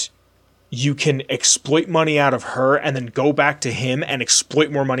 and you can exploit money out of her and then go back to him and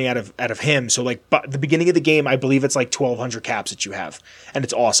exploit more money out of him. So, but the beginning of the game, I believe it's 1,200 caps that you have. And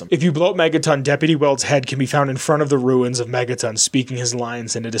it's awesome. If you blow up Megaton, Deputy Weld's head can be found in front of the ruins of Megaton, speaking his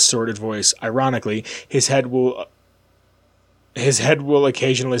lines in a distorted voice. Ironically, his head will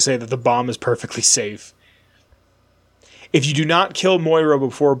occasionally say that the bomb is perfectly safe. If you do not kill Moira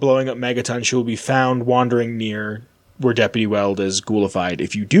before blowing up Megaton, she will be found wandering near where Deputy Weld is ghoulified.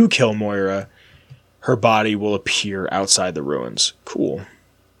 If you do kill Moira, her body will appear outside the ruins. Cool.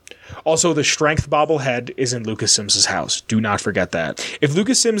 Also, the strength bobblehead is in Lucas Sims' house. Do not forget that. If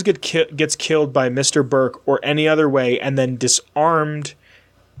Lucas Sims gets killed by Mr. Burke or any other way and then disarmed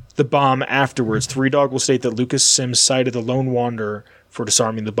the bomb afterwards, Three Dog will state that Lucas Sims cited the Lone Wanderer for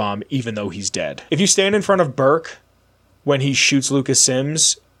disarming the bomb, even though he's dead. If you stand in front of Burke when he shoots Lucas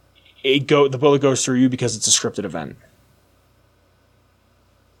Sims, the bullet goes through you because it's a scripted event.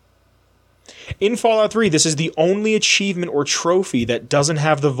 In Fallout 3, this is the only achievement or trophy that doesn't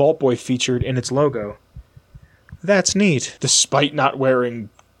have the Vault Boy featured in its logo. That's neat. Despite not wearing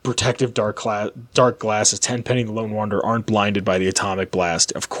protective dark glasses, Tenpenny and the Lone Wanderer aren't blinded by the atomic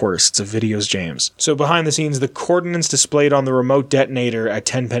blast. Of course, it's a Videos James. So behind the scenes, the coordinates displayed on the remote detonator at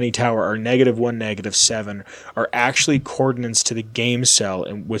Tenpenny Tower are -1, -7, are actually coordinates to the game cell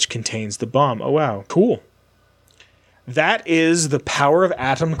in which contains the bomb. Oh wow, cool. That is the Power of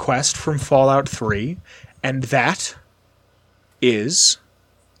Atom quest from Fallout 3, and that is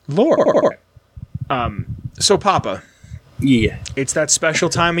lore. So Papa. Yeah. It's that special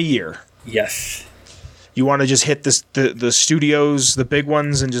time of year. Yes. You want to just hit the studios, the big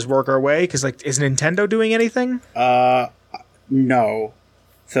ones, and just work our way? Because, is Nintendo doing anything? No.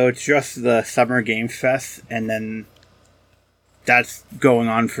 So it's just the Summer Games Fest, and then that's going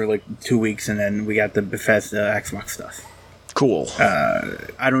on for 2 weeks, and then we got the Bethesda Xbox stuff. Cool.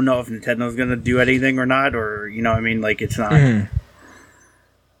 I don't know if Nintendo's going to do anything or not, or, it's not... Mm-hmm.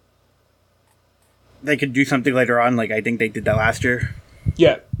 They could do something later on, I think they did that last year.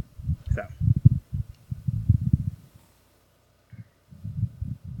 Yeah. So.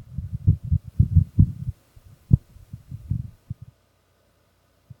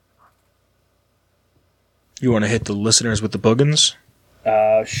 You want to hit the listeners with the boogans?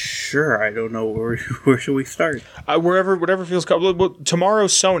 Sure. I don't know. Where should we start? Whatever feels comfortable. Well,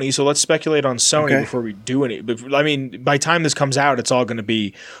 tomorrow's Sony, so let's speculate on Sony before we do any. But by the time this comes out, it's all going to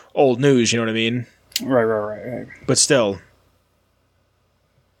be old news. You know what I mean? Right. But still,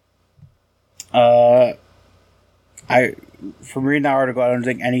 from reading the article, I don't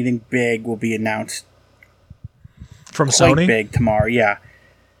think anything big will be announced from quite Sony big tomorrow. Yeah.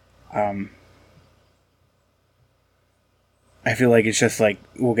 I feel like it's just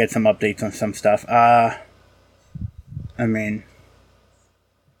we'll get some updates on some stuff. Isn't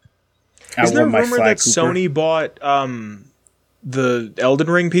there a rumor that Sony bought the Elden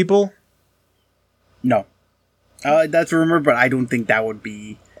Ring people? No. That's a rumor, but I don't think that would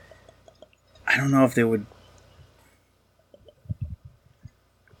be... I don't know if they would...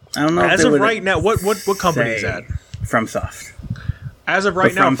 I don't know As of right now, what company is that? FromSoft. As of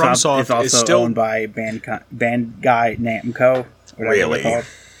right now, FromSoft is also is still owned by Bandai Namco. Really?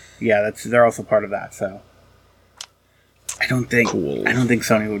 Yeah, they're also part of that. So I don't think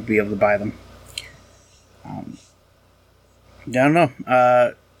Sony would be able to buy them. I don't know.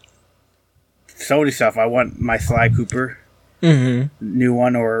 Sony stuff. I want my Sly Cooper new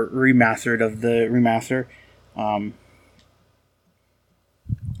one or remastered of the remaster.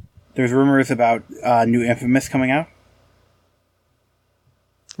 There's rumors about new Infamous coming out.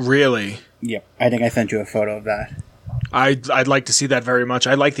 Really? Yep. I think I sent you a photo of that. I'd like to see that very much.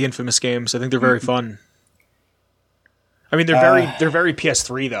 I like the Infamous games. I think they're very fun. I mean, they're very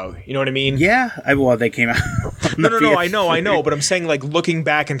PS3 though. You know what I mean? Yeah. They came out. No, I know, but I'm saying, like, looking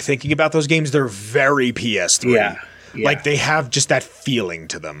back and thinking about those games, they're very PS3. Yeah. Like, they have just that feeling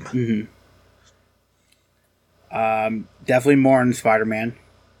to them. Mm-hmm. Definitely more on Spider-Man.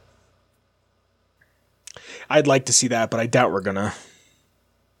 I'd like to see that, but I doubt we're gonna.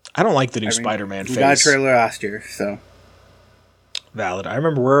 I don't like the new Spider-Man face. We got a trailer last year, so. Valid. I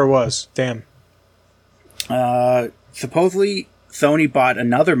remember where it was. Damn. Supposedly, Sony bought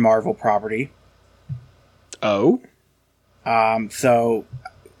another Marvel property. Oh? So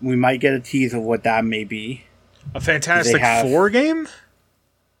we might get a tease of what that may be. A Fantastic Four game?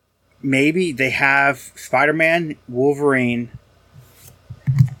 Maybe. They have Spider-Man, Wolverine.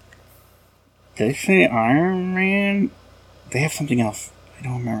 Did they say Iron Man? They have something else. I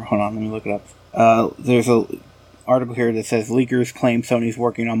don't remember. Hold on, let me look it up. There's a article here that says leakers claim Sony's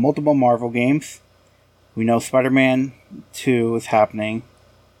working on multiple Marvel games. We know Spider-Man 2 is happening.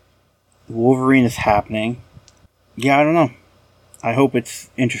 Wolverine is happening. Yeah, I don't know. I hope it's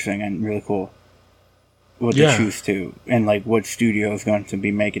interesting and really cool. What they choose to. And, like, what studio is going to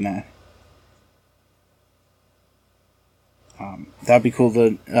be making that. That'd be cool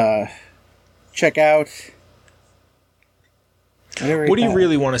to check out. What do you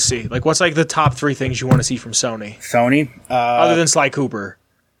really want to see? Like, what's, like, the top 3 things you want to see from Sony? Sony? Other than Sly Cooper.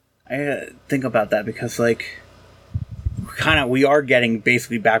 I think about that because, like, we are getting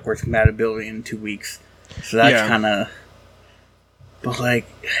basically backwards compatibility in 2 weeks. So that's kind of... But, like,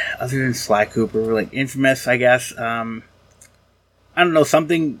 other than Sly Cooper, like, Infamous, I guess. I don't know,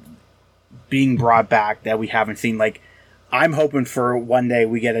 something being brought back that we haven't seen. Like, I'm hoping for one day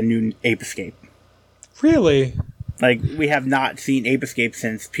we get a new Ape Escape. Really? Like, we have not seen Ape Escape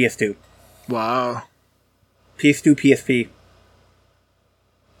since PS2. Wow. PS2, PSP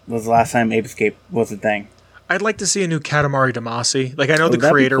was the last time Ape Escape was a thing. I'd like to see a new Katamari Damacy. Like, I know the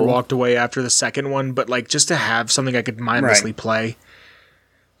creator walked away after the second one, but, like, just to have something I could mindlessly play.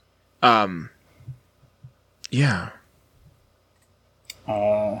 Yeah.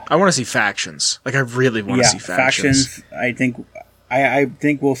 I want to see Factions. Like, I really want to see Factions. I think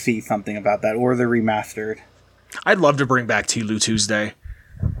we'll see something about that, or the remastered. I'd love to bring back T-Lou Tuesday.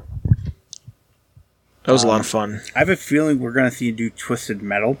 That was a lot of fun. I have a feeling we're going to see a new Twisted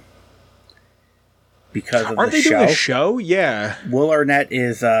Metal. Because of Aren't they doing a show? Yeah. Will Arnett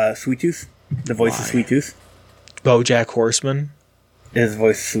is Sweet Tooth, the voice of Sweet Tooth. BoJack Horseman is the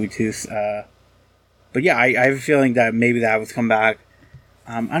voice of Sweet Tooth. But yeah, I have a feeling that maybe that would come back.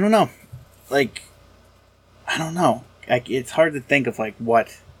 I don't know. Like, I don't know. Like, it's hard to think of, like,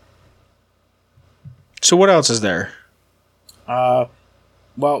 what. So what else is there?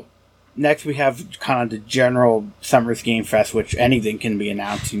 Well, next we have kind of the general Summer's Game Fest, which anything can be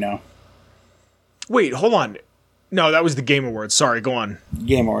announced, you know. Wait, hold on. No, that was the Game Awards. Sorry, go on.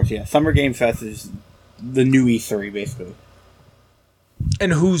 Game Awards, yeah. Summer Game Fest is the new E3, basically.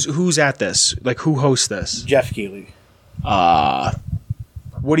 And who's at this? Like, who hosts this? Jeff Keighley.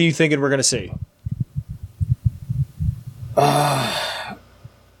 What are you thinking we're going to see?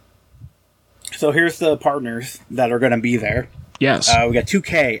 So here's the partners that are going to be there. Yes. We got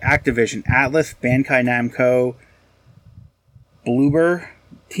 2K, Activision, Atlas, Bandai Namco, Bloober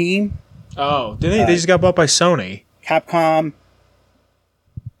Team. Oh, did they just got bought by Sony? Capcom,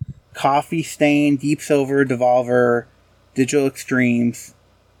 Coffee Stain, Deep Silver, Devolver, Digital Extremes.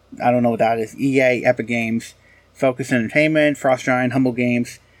 I don't know what that is. EA, Epic Games, Focus Entertainment, Frost Giant, Humble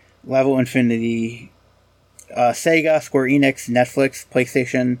Games, Level Infinity, Sega, Square Enix, Netflix,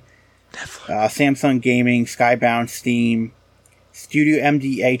 PlayStation, Samsung Gaming, Skybound, Steam, Studio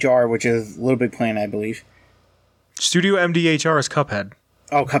MDHR, which is Little Big Planet, I believe. Studio MDHR is Cuphead.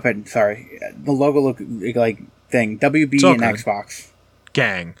 Oh, Cuphead, sorry. The logo look like thing. WB and Xbox.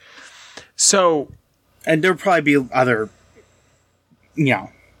 Gang. So... And there'll probably be other, you know,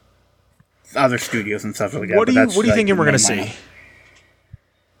 other studios and stuff like that. What are you thinking we're going to see?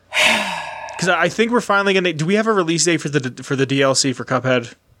 Because I think we're finally going to... Do we have a release date for the DLC for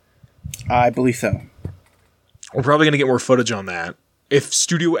Cuphead? I believe so. We're probably going to get more footage on that. If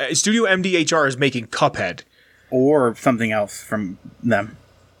Studio MDHR is making Cuphead. Or something else from them.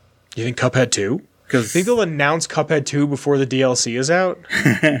 You think Cuphead 2? Think they'll announce Cuphead 2 before the DLC is out?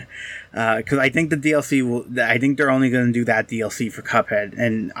 Because I think the DLC will... I think they're only going to do that DLC for Cuphead.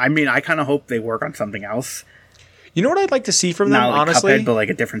 And, I mean, I kind of hope they work on something else. You know what I'd like to see from them, Not like honestly? Cuphead, but like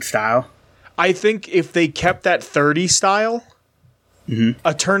a different style. I think if they kept that 30 style,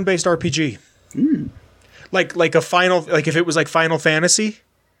 a turn-based RPG. Like a final... Like if it was like Final Fantasy...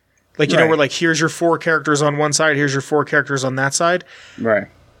 Like, you know, where, like, here's your 4 characters on one side, here's your 4 characters on that side. Right.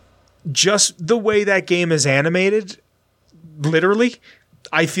 Just the way that game is animated, literally,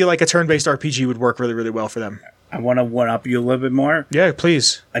 I feel like a turn-based RPG would work really, really well for them. I want to one up you a little bit more. Yeah,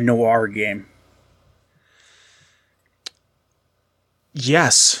 please. A noir game.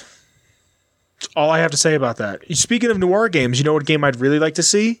 Yes. That's all I have to say about that. Speaking of noir games, you know what game I'd really like to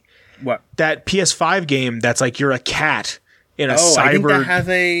see? What? That PS5 game that's like you're a cat in a cyber... I think that has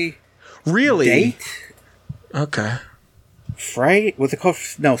a... Really? Date? Okay. Stray? What's it called?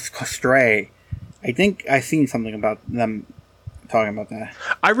 No, it's called Stray. I think I've seen something about them talking about that.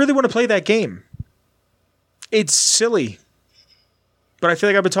 I really want to play that game. It's silly. But I feel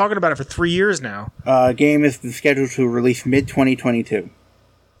like I've been talking about it for 3 years now. Game is scheduled to release mid-2022.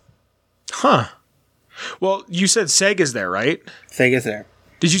 Huh. Well, you said Sega's there, right? Sega's there.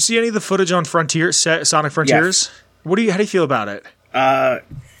 Did you see any of the footage on Sonic Frontiers? Yes. How do you feel about it? I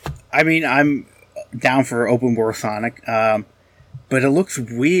mean, I'm down for open world Sonic, but it looks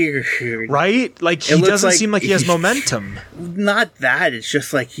weird. Right? Like, he doesn't seem like he has momentum. Not that. It's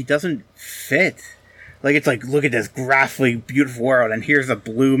just like he doesn't fit. Like, it's like, look at this graphically beautiful world, and here's a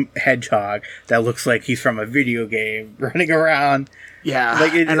blue hedgehog that looks like he's from a video game running around. Yeah.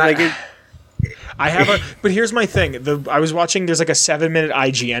 Like, but here's my thing. I was watching, there's like a 7-minute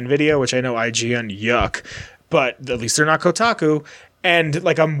IGN video, which I know IGN, yuck, but at least they're not Kotaku. And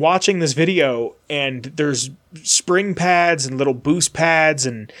like, I'm watching this video and there's spring pads and little boost pads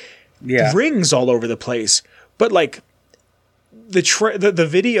and rings all over the place. But like, the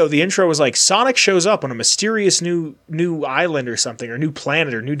video, the intro was like, Sonic shows up on a mysterious new island or something, or new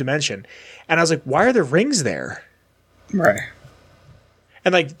planet or new dimension. And I was like, why are there rings there? Right.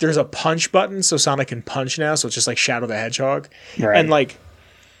 And like, there's a punch button, so Sonic can punch now. So it's just like Shadow the Hedgehog. Right. And like,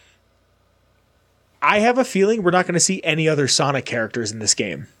 I have a feeling we're not going to see any other Sonic characters in this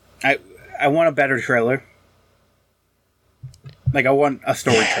game. I want a better trailer. Like, I want a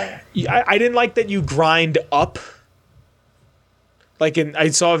story trailer. I didn't like that you grind up. Like, I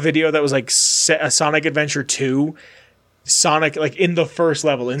saw a video that was like a Sonic Adventure 2, Sonic, like in the first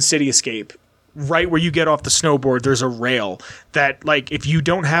level in City Escape, right where you get off the snowboard, there's a rail that, like, if you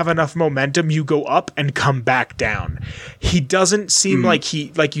don't have enough momentum, you go up and come back down. He doesn't seem like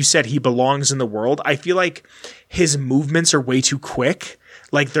like you said, he belongs in the world. I feel like his movements are way too quick.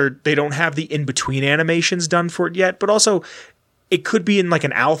 Like, they don't have the in-between animations done for it yet, but also it could be in like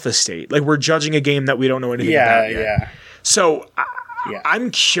an alpha state. Like, we're judging a game that we don't know anything about yet. Yeah. So I'm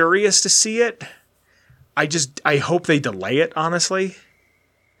curious to see it. I hope they delay it, honestly.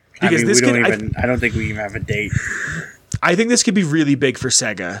 Because I don't think we even have a date. I think this could be really big for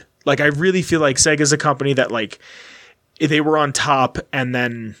Sega. Like, I really feel like Sega's a company that, like, they were on top, and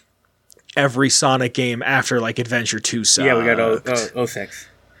then every Sonic game after, like, Adventure 2 sucked. Yeah, we got 06.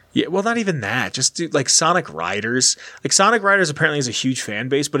 Yeah, well, not even that. Just like Sonic Riders. Like, Sonic Riders apparently has a huge fan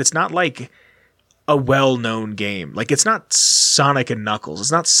base, but it's not like a well-known game. Like, it's not Sonic and Knuckles.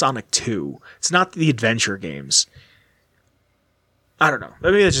 It's not Sonic 2. It's not the adventure games. I don't know.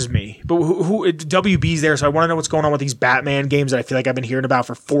 Maybe that's just me. But who WB's there, so I want to know what's going on with these Batman games that I feel like I've been hearing about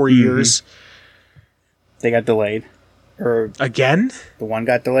for 4 years. They got delayed. Or again? The one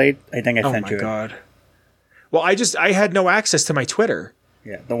got delayed? I think I sent you it. Oh my god. Well, I had no access to my Twitter.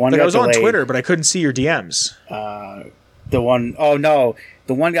 Yeah, the one got delayed. I was on Twitter, but I couldn't see your DMs. The one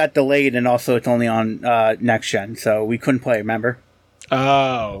got delayed, and also it's only on next gen, so we couldn't play. Remember?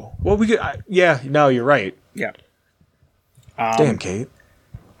 Oh, well, we could. No, you're right. Yeah. Damn, Kate.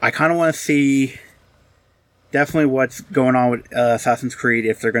 I kind of want to see definitely what's going on with Assassin's Creed,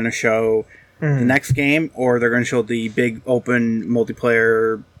 if they're going to show the next game, or they're going to show the big open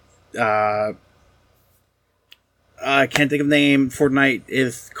multiplayer. I can't think of the name. Fortnite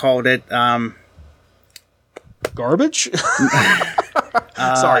is called it. Garbage?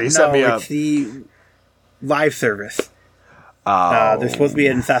 Sorry, set me up. It's the live service. There's supposed to be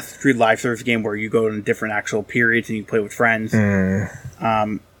an Assassin's Creed live service game where you go in different actual periods and you play with friends.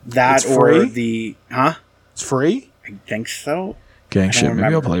 That or the... Huh? It's free? I think so. Gang shit,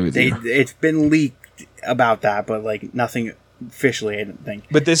 maybe I'll play with you. It's been leaked about that, but like nothing officially, I don't think.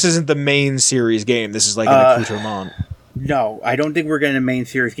 But this isn't the main series game. This is like an accoutrement. No, I don't think we're getting a main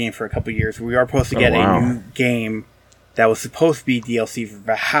series game for a couple of years. We are supposed to get a new game that was supposed to be DLC for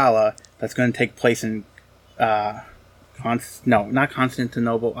Valhalla that's going to take place in... not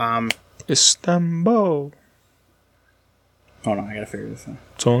Constantinople. Istanbul. Hold on, I gotta figure this out.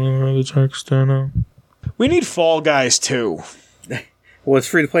 It's only really text now. We need Fall Guys too. Well, it's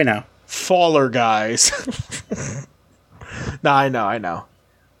free to play now. Faller Guys. I know.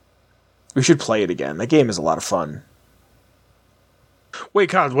 We should play it again. That game is a lot of fun. Wait,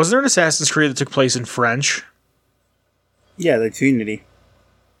 God, wasn't there an Assassin's Creed that took place in French? Yeah, that's Unity.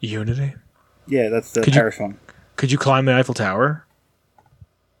 Unity? Yeah, that's the Paris one. Could you climb the Eiffel Tower?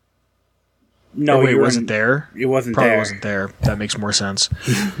 No, wait, was it there? It wasn't Probably there. wasn't there. That makes more sense.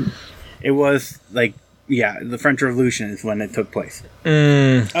 It was like, yeah, the French Revolution is when it took place.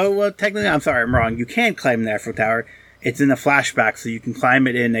 Oh, well, technically, I'm sorry, I'm wrong. You can climb the Eiffel Tower. It's in a flashback, so you can climb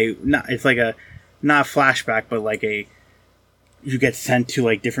it in a, it's like a, not a flashback, but like a, you get sent to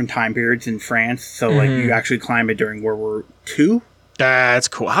like different time periods in France, so like you actually climb it during World War II. That's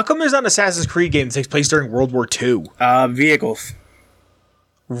cool. How come there's not an Assassin's Creed game that takes place during World War II? Vehicles.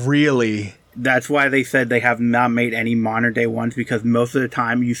 Really? That's why they said they have not made any modern day ones, because most of the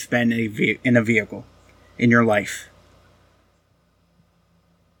time you spend in a vehicle in your life.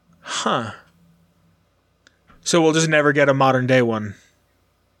 Huh. So we'll just never get a modern day one.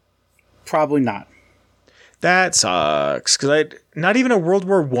 Probably not. That sucks. Because not even a World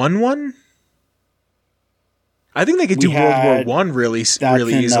War one? I think they could do World War One really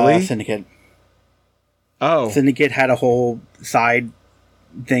easily. Syndicate. Oh. Syndicate had a whole side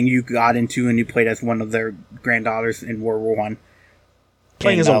thing you got into, and you played as one of their granddaughters in World War One.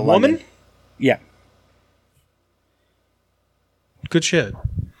 Playing as a woman? London. Yeah. Good shit.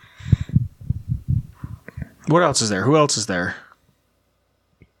 What else is there? Who else is there?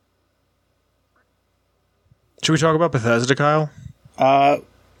 Should we talk about Bethesda, Kyle?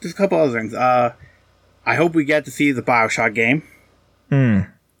 Just a couple other things. I hope we get to see the BioShock game.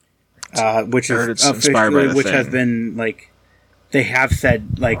 Which is officially, which has been like, they have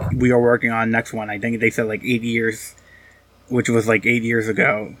said like we are working on next one. I think they said like 8 years, which was like 8 years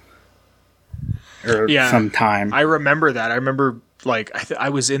ago, or sometime. I remember that. I remember like I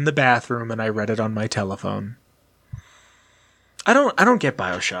was in the bathroom and I read it on my telephone. I don't get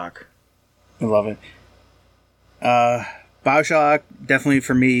BioShock. I love it. BioShock, definitely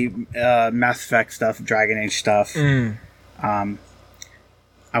for me, Mass Effect stuff, Dragon Age stuff. I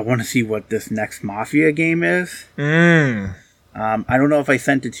want to see what this next Mafia game is. I don't know if I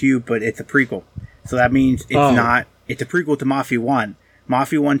sent it to you, but it's a prequel. So that means it's a prequel to Mafia 1.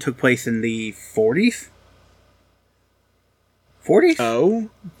 Mafia 1 took place in the 40s? 40s? Oh?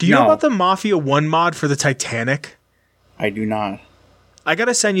 Do you know about the Mafia 1 mod for the Titanic? I do not. I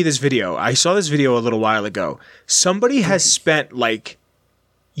gotta send you this video. I saw this video a little while ago. Somebody has spent like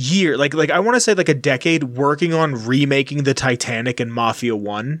I want to say like a decade working on remaking the Titanic in Mafia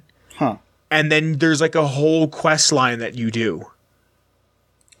 1. Huh. And then there's like a whole quest line that you do.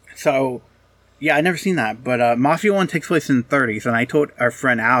 So, yeah, I never seen that. But Mafia 1 takes place in the 30s, and I told our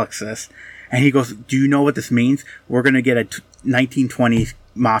friend Alex this, and he goes, do you know what this means? We're going to get a 1920s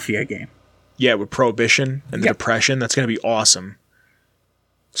Mafia game. Yeah, with Prohibition and the Depression. That's going to be awesome.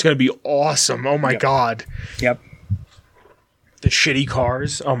 It's going to be awesome. Oh, my God. Yep. The shitty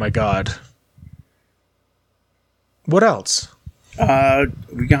cars. Oh, my God. What else?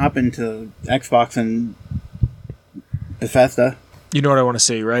 We can hop into Xbox and Bethesda. You know what I want to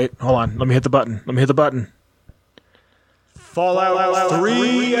see, right? Hold on. Let me hit the button. Fallout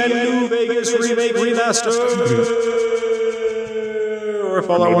 3 and New Vegas Remake Remastered. Or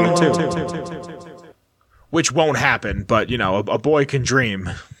Fallout 1 and 2. Which won't happen, but, you know, a boy can dream.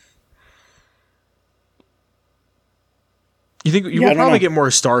 You think we'll probably get more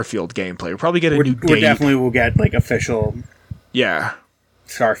Starfield gameplay? We'll probably get a new date. We definitely will get, like, official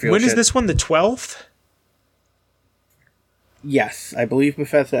Starfield When is this one, the 12th? Yes, I believe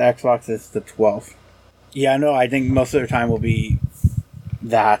Bethesda Xbox is the 12th. Yeah, no, I think most of their time will be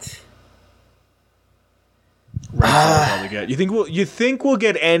that. Probably get. You think we'll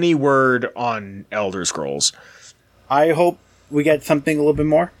get any word on Elder Scrolls? I hope we get something a little bit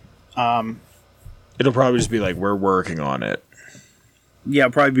more. It'll probably just be like, we're working on it. Yeah,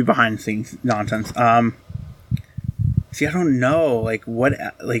 it'll probably be behind the scenes nonsense. See, I don't know, like what,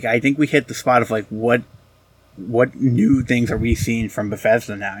 like I think we hit the spot of like what new things are we seeing from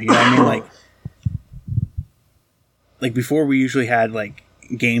Bethesda now? You know what I mean? Like before we usually had like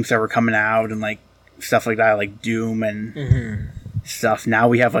games that were coming out and like stuff like that, like Doom and stuff. Now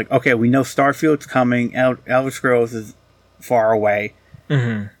we have like, okay, we know Starfield's coming. Elder Scrolls is far away.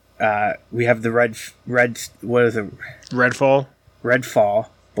 We have the red. What is it? Redfall.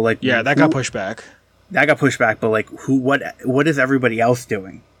 But like, that got pushed back. That got pushed back. But like, what is everybody else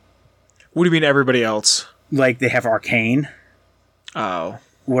doing? What do you mean everybody else? Like they have Arcane. Oh.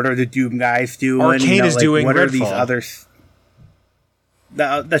 What are the Doom guys doing? Arcane is doing what Redfall. Are these others?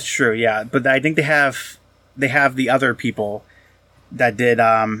 That's true, yeah. But I think they have the other people that did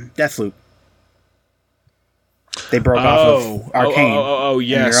Deathloop. They broke off of Arcane. Oh,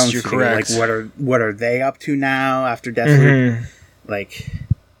 yes, you're correct. Like, what are they up to now after Deathloop? Like,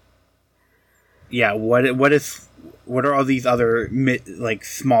 yeah, what are all these other like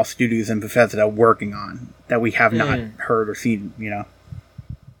small studios in Bethesda working on that we have not heard or seen? You know.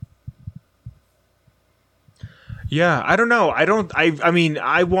 Yeah, I don't know. I mean,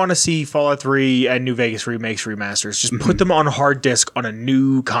 I want to see Fallout 3 and New Vegas remakes, remasters. Just put them on a hard disk on a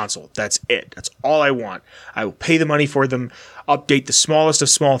new console. That's it. That's all I want. I will pay the money for them, update the smallest of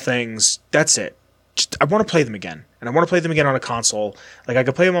small things. That's it. Just, I want to play them again. And I want to play them again on a console. Like, I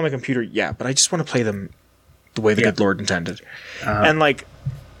could play them on my computer, yeah, but I just want to play them the way the good Lord intended. And, like,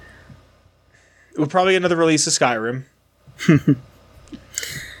 we'll probably get another release of Skyrim.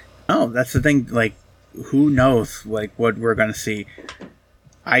 Oh, that's the thing. Like, who knows, like, what we're gonna see?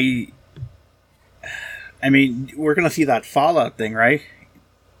 I mean, we're gonna see that Fallout thing, right?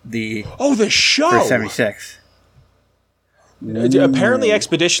 The show for 76. Apparently,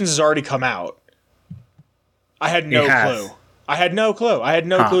 Expeditions has already come out. I had no clue. I had no clue. I had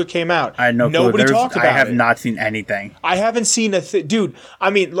no clue it came out. I had no clue. Nobody talked about it. I have not seen anything. I haven't seen a dude. I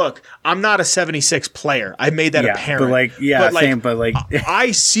mean, look, I'm not a 76 player. I made that apparent. But like, same. But like,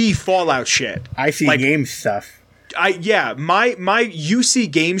 I see Fallout shit. I see game stuff. My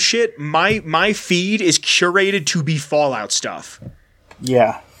UC game shit. My feed is curated to be Fallout stuff.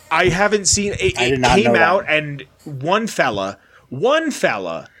 Yeah, I haven't seen it. It came out, and one fella.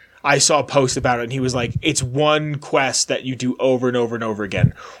 I saw a post about it, and he was like, it's one quest that you do over and over and over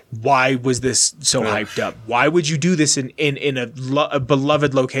again. Why was this so hyped up? Why would you do this in a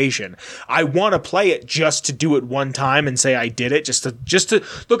beloved location? I want to play it just to do it one time and say I did it, just to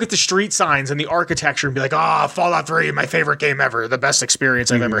look at the street signs and the architecture and be like, Fallout 3, my favorite game ever, the best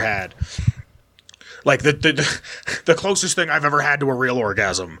experience I've ever had. Like the closest thing I've ever had to a real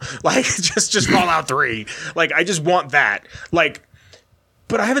orgasm. Like just Fallout 3. Like I just want that. Like,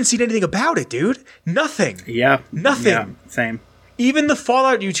 but I haven't seen anything about it, dude. Nothing. Yeah. Nothing. Yeah, same. Even the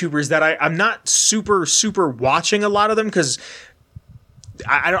Fallout YouTubers that I'm not super watching a lot of them because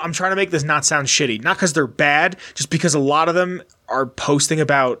I'm trying to make this not sound shitty. Not because they're bad, just because a lot of them are posting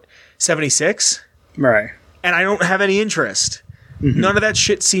about 76. Right. And I don't have any interest. Mm-hmm. None of that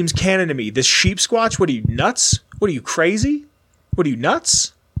shit seems canon to me. This sheep squatch, what are you, nuts? What are you, crazy? What are you,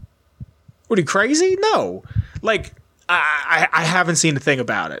 nuts? What are you, crazy? No. Like, I haven't seen a thing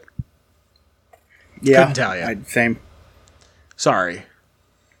about it. Yeah. Couldn't tell you. Same. Sorry.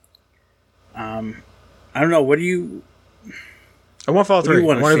 I don't know. What do you... I want Fallout 3. I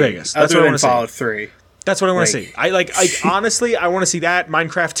want Vegas. That's what I want to see. Fallout 3. That's what I want to see. I honestly, I want to see that.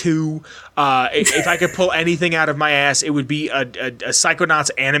 Minecraft 2. If I could pull anything out of my ass, it would be a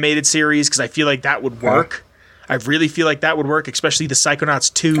Psychonauts animated series because I feel like that would work. I really feel like that would work, especially the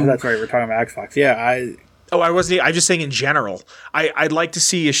Psychonauts 2. Oh, that's right. We're talking about Xbox. Yeah, I'm just saying in general. I'd like to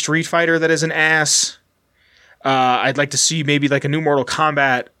see a Street Fighter that is an ass. I'd like to see maybe like a new Mortal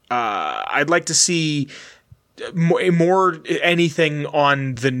Kombat. I'd like to see more anything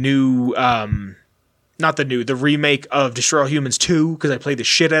on the new, the remake of Destroy All Humans 2, because I played the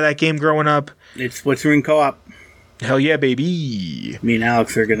shit out of that game growing up. It's Splatoon co-op. Hell yeah, baby. Me and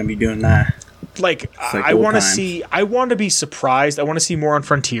Alex are going to be doing that. Like I want to see, I want to be surprised. I want to see more on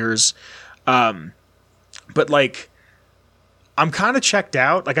Frontiers. But, like, I'm kind of checked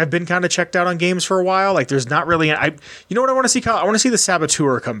out. Like, I've been kind of checked out on games for a while. Like, there's not really... you know what I want to see, Kyle? I want to see the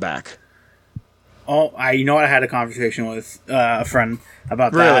Saboteur come back. Oh, you know what? I had a conversation with a friend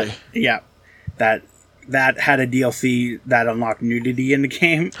about that. Really? Yeah. That had a DLC that unlocked nudity in the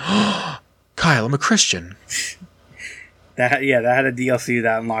game. Kyle, I'm a Christian. That had a DLC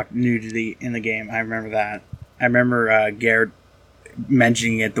that unlocked nudity in the game. I remember that. I remember Garrett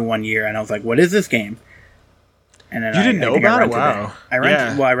mentioning it the one year, and I was like, what is this game? And then you didn't know about it? Wow. I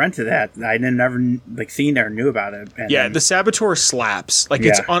rented that. I never seen or knew about it. And yeah, the Saboteur slaps. Like,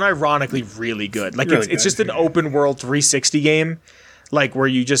 it's unironically really good. Like, it's just an open world 360 game. Like, where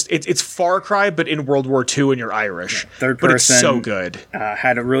you just... It's Far Cry, but in World War II and you're Irish. Yeah, third person. But it's so good.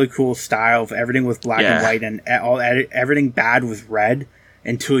 Had a really cool style. Everything was black and white, and everything bad was red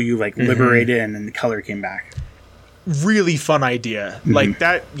until you, liberated and then the color came back. Really fun idea. Mm-hmm. Like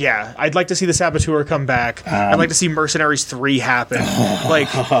that, yeah. I'd like to see the Saboteur come back. I'd like to see Mercenaries 3 happen.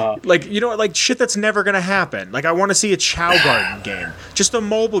 Like shit that's never gonna happen. Like, I want to see a Chow Garden game. Just a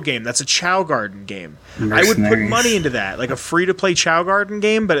mobile game that's a Chow Garden game. I would put money into that. Like a free-to-play Chow Garden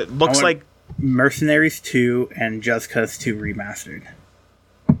game, but it looks like... Mercenaries 2 and Just Cause 2 remastered.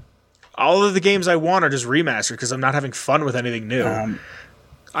 All of the games I want are just remastered because I'm not having fun with anything new.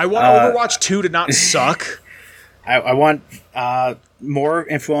 I want Overwatch 2 to not suck. I want more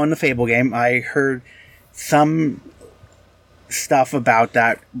info on the Fable game. I heard some stuff about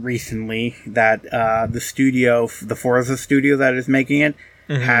that recently, that the Forza studio that is making it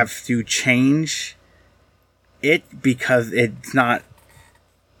have to change it because it's not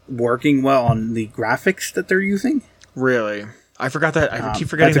working well on the graphics that they're using. Really? I forgot that. I keep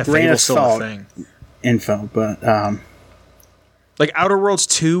forgetting that Fable's still a thing. info, but like Outer Worlds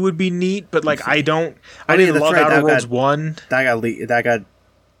 2 would be neat, but like I didn't love right, Outer Worlds 1. That got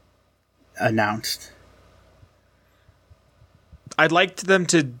announced. I'd like them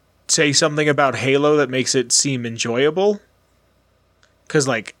to say something about Halo that makes it seem enjoyable. Because,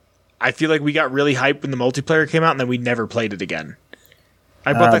 like, I feel like we got really hyped when the multiplayer came out and then we never played it again.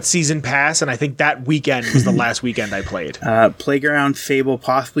 I bought that season pass, and I think that weekend was the last weekend I played. Playground Fable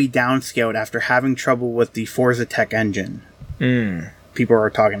possibly downscaled after having trouble with the Forza Tech engine. People are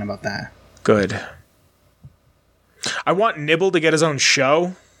talking about that. Good. I want Nibble to get his own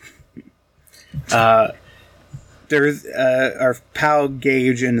show. There's our pal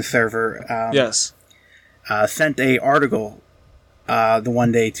Gage in the server. Yes. Sent a article the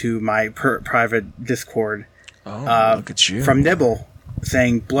one day to my private Discord. Oh, look at you. From Nibble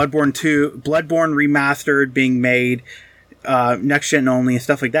saying Bloodborne remastered being made, next gen only and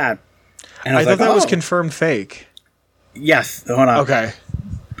stuff like that. And I thought that was confirmed fake. Yes. Hold on. Okay.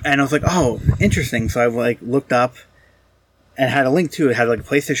 And I was like, oh, interesting. So I like looked up and had a link to it. It had like a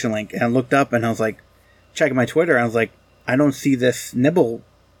PlayStation link, and I looked up and I was like, checking my Twitter, and I was like, I don't see this Nibble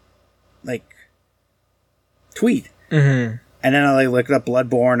like tweet. Mm-hmm. And then I like looked up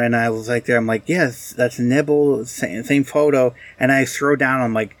Bloodborne, and I was like, I'm like, yes, that's Nibble, same photo. And I scroll down,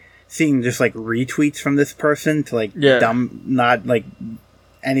 I'm like seeing just like retweets from this person to like dumb, not like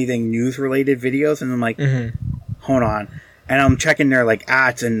anything news related videos, and I'm like, hold on. And I'm checking their like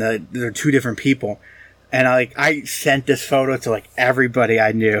ads, and they're two different people. And I sent this photo to like everybody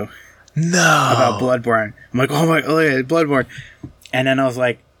I knew. No. About Bloodborne. I'm like, oh my, Bloodborne. And then I was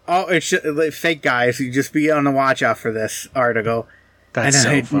like, oh, it's just, like, fake guys. You just be on the watch out for this article. That's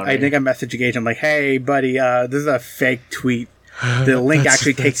and so funny. I think I messaged Gage. I'm like, hey, buddy, this is a fake tweet. The link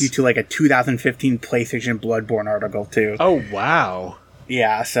actually takes you to like a 2015 PlayStation Bloodborne article too. Oh, wow.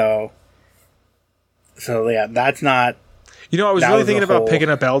 Yeah, so yeah, that's not... You know, I was really thinking about picking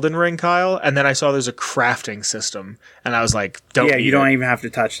up Elden Ring, Kyle, and then I saw there's a crafting system, and I was like, don't even have to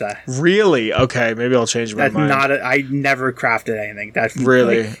touch that. Really? Okay, maybe I'll change my mind. I never crafted anything. That's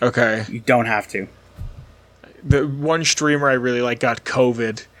really? Like, okay. You don't have to. The one streamer I really like got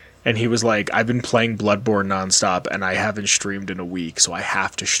COVID, and he was like, I've been playing Bloodborne nonstop, and I haven't streamed in a week, so I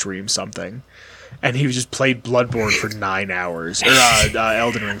have to stream something. And he just played Bloodborne for 9 hours. Or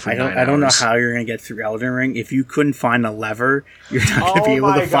Elden Ring for 9 hours. I don't know how you're going to get through Elden Ring. If you couldn't find a lever, you're not going to be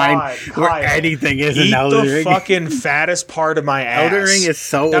able to find where anything is in Elden Ring. Eat the fucking fattest part of my ass. Elden Ring is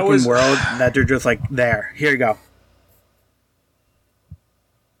so open world that they're just like, there, here you go.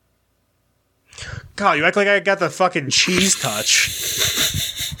 God, you act like I got the fucking cheese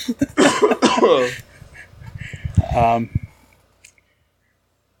touch.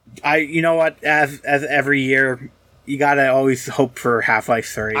 You know what? As every year, you gotta always hope for Half-Life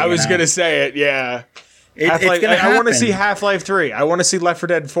 3. I was gonna say it, yeah. It's gonna happen. I want to see Half-Life 3. I want to see Left 4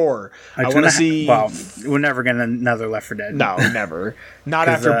 Dead 4. I want to see. Well, we're never getting another Left 4 Dead. No, never. Not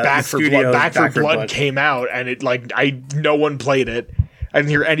after Back 4 Blood. Back 4 Blood came out, and it no one played it. I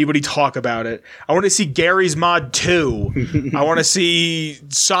didn't hear anybody talk about it. I want to see Gary's Mod 2. I want to see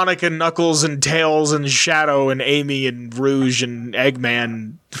Sonic and Knuckles and Tails and Shadow and Amy and Rouge and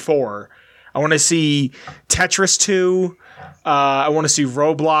Eggman 4. I want to see Tetris 2. I want to see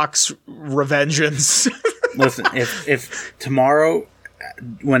Roblox Revengeance. Listen, if tomorrow,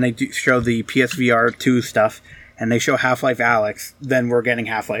 when they show the PSVR 2 stuff and they show Half-Life Alyx, then we're getting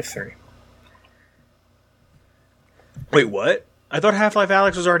Half-Life 3. Wait, what? I thought Half-Life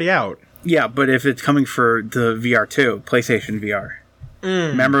Alyx was already out. Yeah, but if it's coming for the VR 2, PlayStation VR.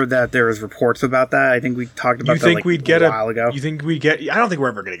 Remember that there was reports about that? I think we talked about that a while ago. You think we'd get... I don't think we're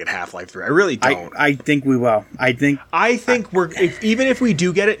ever going to get Half-Life 3. I really don't. I think we will. I think even if we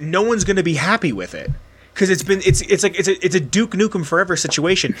do get it, no one's going to be happy with it. Because it's a Duke Nukem Forever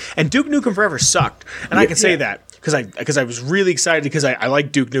situation. And Duke Nukem Forever sucked. And I can say that because I was really excited because I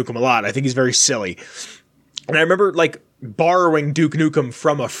like Duke Nukem a lot. I think he's very silly. And I remember like borrowing Duke Nukem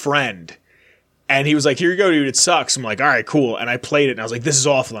from a friend. And he was like, here you go, dude, it sucks. I'm like, all right, cool. And I played it and I was like, this is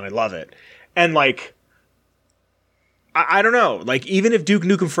awful and I love it. And like, I don't know. Like, even if Duke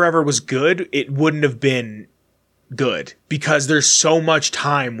Nukem Forever was good, it wouldn't have been good because there's so much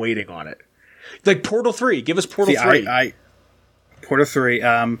time waiting on it. Like Portal 3. Give us Portal 3. Portal 3.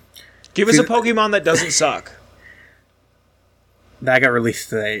 Give us a Pokemon that doesn't suck. That got released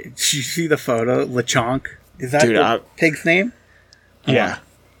today. Did you see the photo? Lechonk? Is that the pig's name? Yeah.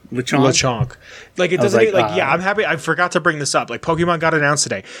 Lechonk. Like, it doesn't I'm happy. I forgot to bring this up. Like, Pokemon got announced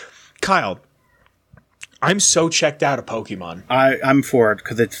today. Kyle, I'm so checked out of Pokemon. I'm for it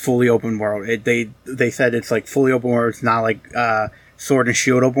because it's fully open world. They said it's like fully open world. It's not like Sword and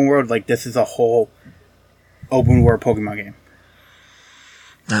Shield open world. Like, this is a whole open world Pokemon game?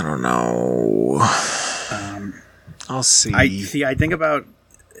 I don't know. I'll see. I think about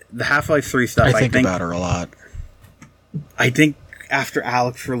the Half-Life 3 stuff. I think about her a lot. I think after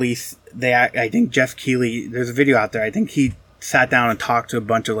Alex released, I think Jeff Keighley, there's a video out there, I think he sat down and talked to a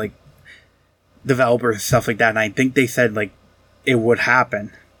bunch of, like, developers and stuff like that, and I think they said, like, it would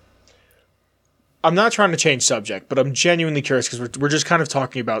happen. I'm not trying to change subject, but I'm genuinely curious because we're just kind of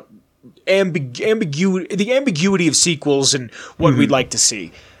talking about the ambiguity of sequels and what we'd like to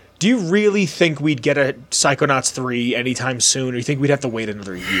see. Do you really think we'd get a Psychonauts 3 anytime soon, or do you think we'd have to wait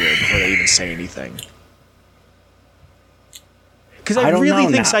another year before they even say anything? Because I really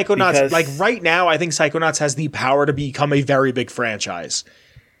think Psychonauts, like right now, I think Psychonauts has the power to become a very big franchise.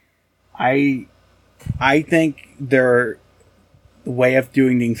 I think their way of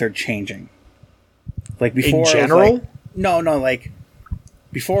doing things are changing. Like before, in general? Like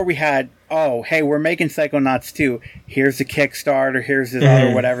before we had, oh, hey, we're making Psychonauts 2. Here's the Kickstarter. Here's this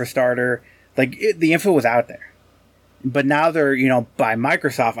other whatever starter. Like the info was out there, but now they're by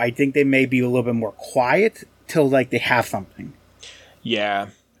Microsoft. I think they may be a little bit more quiet till like they have something. Yeah,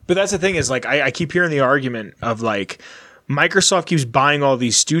 but that's the thing is like I keep hearing the argument of like Microsoft keeps buying all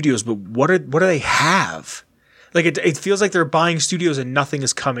these studios, but what do they have? Like it feels like they're buying studios and nothing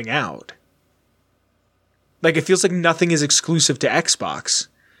is coming out. Like, it feels like nothing is exclusive to Xbox.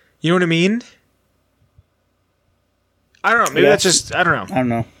 You know what I mean? I don't know. Maybe that's just... I don't know. I don't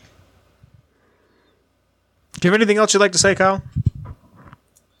know. Do you have anything else you'd like to say, Kyle?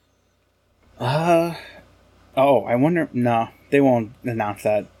 I wonder... No, they won't announce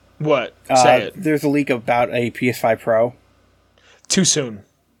that. What? Say it. There's a leak about a PS5 Pro. Too soon.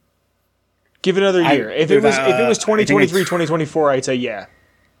 Give it another year. If it was 2023, 2024, I'd say yeah.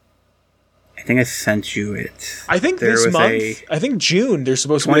 I think I sent you it. I think this month, I think June, there's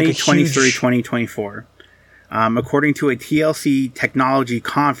supposed to be like a 2023, 2024. According to a TLC technology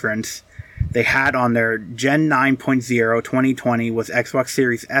conference, they had on their Gen 9.0 2020 was Xbox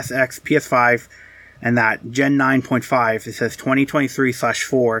Series SX, PS5, and that Gen 9.5, it says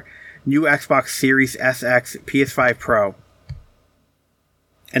 2023/4, new Xbox Series SX, PS5 Pro.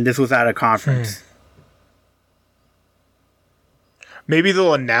 And this was at a conference. Maybe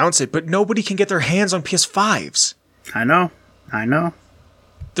they'll announce it, but nobody can get their hands on PS5s. I know.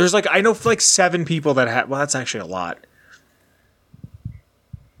 There's I know 7 people that have... Well, that's actually a lot.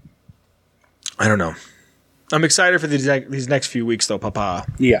 I don't know. I'm excited for these next few weeks, though, Papa.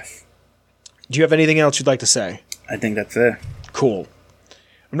 Yes. Do you have anything else you'd like to say? I think that's it. Cool.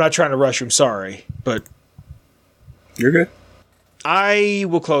 I'm not trying to rush you, I'm sorry, but... You're good. I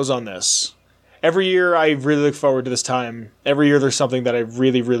will close on this. Every year, I really look forward to this time. Every year, there's something that I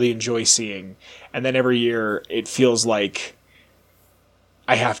really, really enjoy seeing. And then every year, it feels like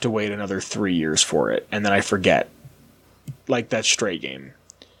I have to wait another 3 years for it. And then I forget. Like that Stray game.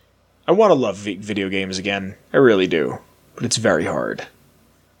 I want to love video games again. I really do. But it's very hard.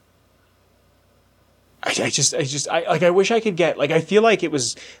 I wish I could get... I feel like it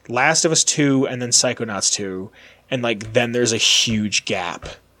was Last of Us 2 and then Psychonauts 2. And, then there's a huge gap.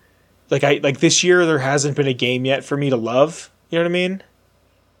 This year, there hasn't been a game yet for me to love. You know what I mean?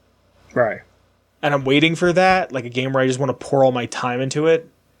 Right. And I'm waiting for that. A game where I just want to pour all my time into it.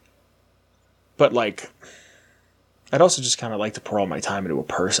 But, I'd also just kind of like to pour all my time into a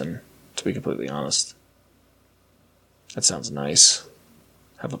person, to be completely honest. That sounds nice.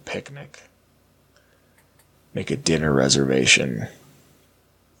 Have a picnic. Make a dinner reservation.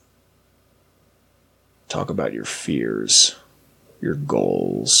 Talk about your fears. Your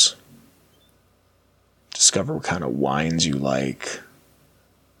goals. Discover what kind of wines you like.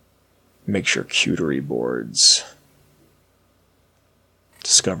 Make charcuterie boards.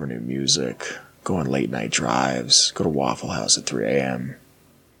 Discover new music. Go on late night drives. Go to Waffle House at 3 a.m.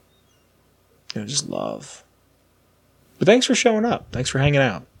 Just love. But thanks for showing up. Thanks for hanging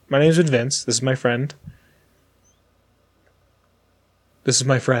out. My name's Vince. This is my friend. This is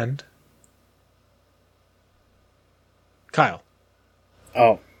my friend. Kyle.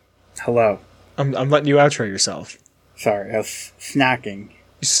 Oh, hello. I'm letting you outro yourself. Sorry, I was snacking.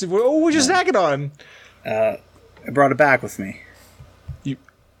 What was you snacking on? I brought it back with me. You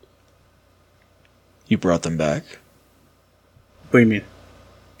brought them back? What do you mean?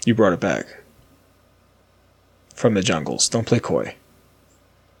 You brought it back. From the jungles. Don't play coy.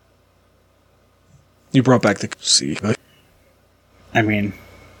 You brought back the... See? I mean...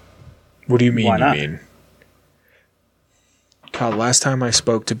 What do you mean, why not? You mean? Kyle, last time I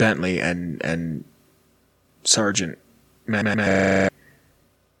spoke to Bentley and Sergeant... I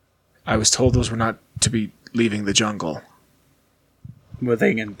was told those were not to be leaving the jungle. What are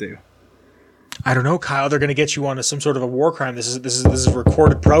they going to do? I don't know, Kyle. They're going to get you on some sort of a war crime. This is a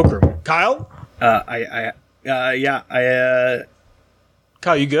recorded program. Kyle? Yeah.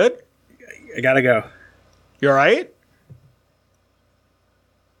 Kyle, you good? I gotta go. You all right?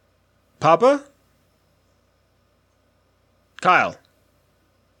 Papa? Kyle?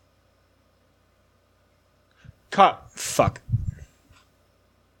 Fuck.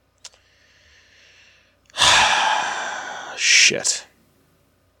 Shit.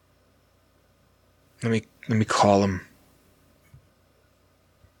 Let me call him.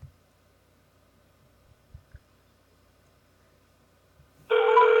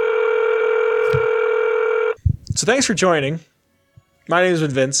 So thanks for joining. My name is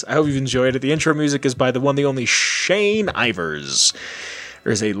Vince. I hope you've enjoyed it. The intro music is by the one, the only Shane Ivers.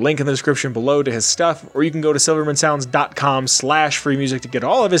 There's a link in the description below to his stuff, or you can go to silvermansounds.com/free music to get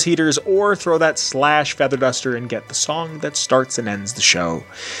all of his heaters, or throw that /featherduster and get the song that starts and ends the show.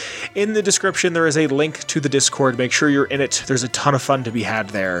 In the description, there is a link to the Discord. Make sure you're in it. There's a ton of fun to be had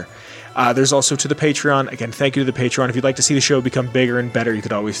there. There's also to the Patreon. Again, thank you to the Patreon. If you'd like to see the show become bigger and better, you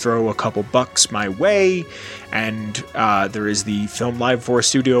could always throw a couple bucks my way. And there is the Film Live for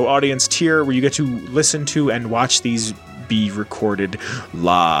Studio audience tier, where you get to listen to and watch these be recorded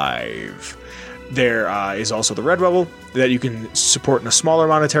live. There is also the Redbubble that you can support in a smaller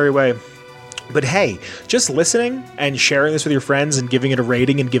monetary way. But hey, just listening and sharing this with your friends and giving it a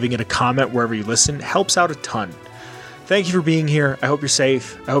rating and giving it a comment wherever you listen helps out a ton. Thank you for being here. I hope you're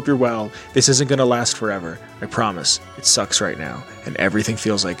safe. I hope you're well. This isn't going to last forever. I promise. It sucks right now. And everything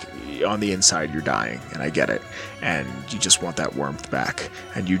feels like on the inside you're dying. And I get it. And you just want that warmth back.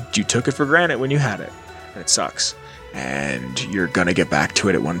 And you took it for granted when you had it. And it sucks. And you're going to get back to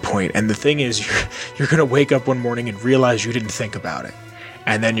it at one point. And the thing is, you're going to wake up one morning and realize you didn't think about it.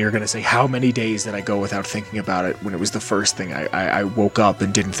 And then you're going to say, how many days did I go without thinking about it when it was the first thing I woke up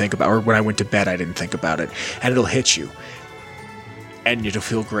and didn't think about, or when I went to bed I didn't think about it. And it'll hit you. And it'll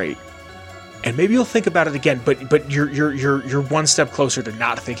feel great. And maybe you'll think about it again, but you're one step closer to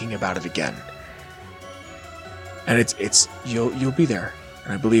not thinking about it again. And it's you'll be there.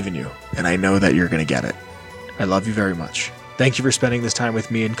 And I believe in you. And I know that you're going to get it. I love you very much. Thank you for spending this time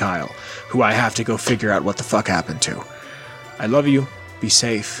with me and Kyle, who I have to go figure out what the fuck happened to. I love you. Be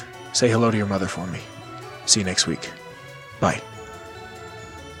safe. Say hello to your mother for me. See you next week. Bye.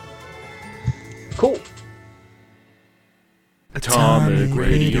 Cool. Atomic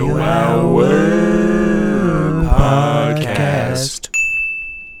Radio Hour Podcast.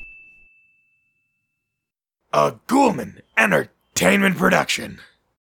 A Ghoulman Entertainment production.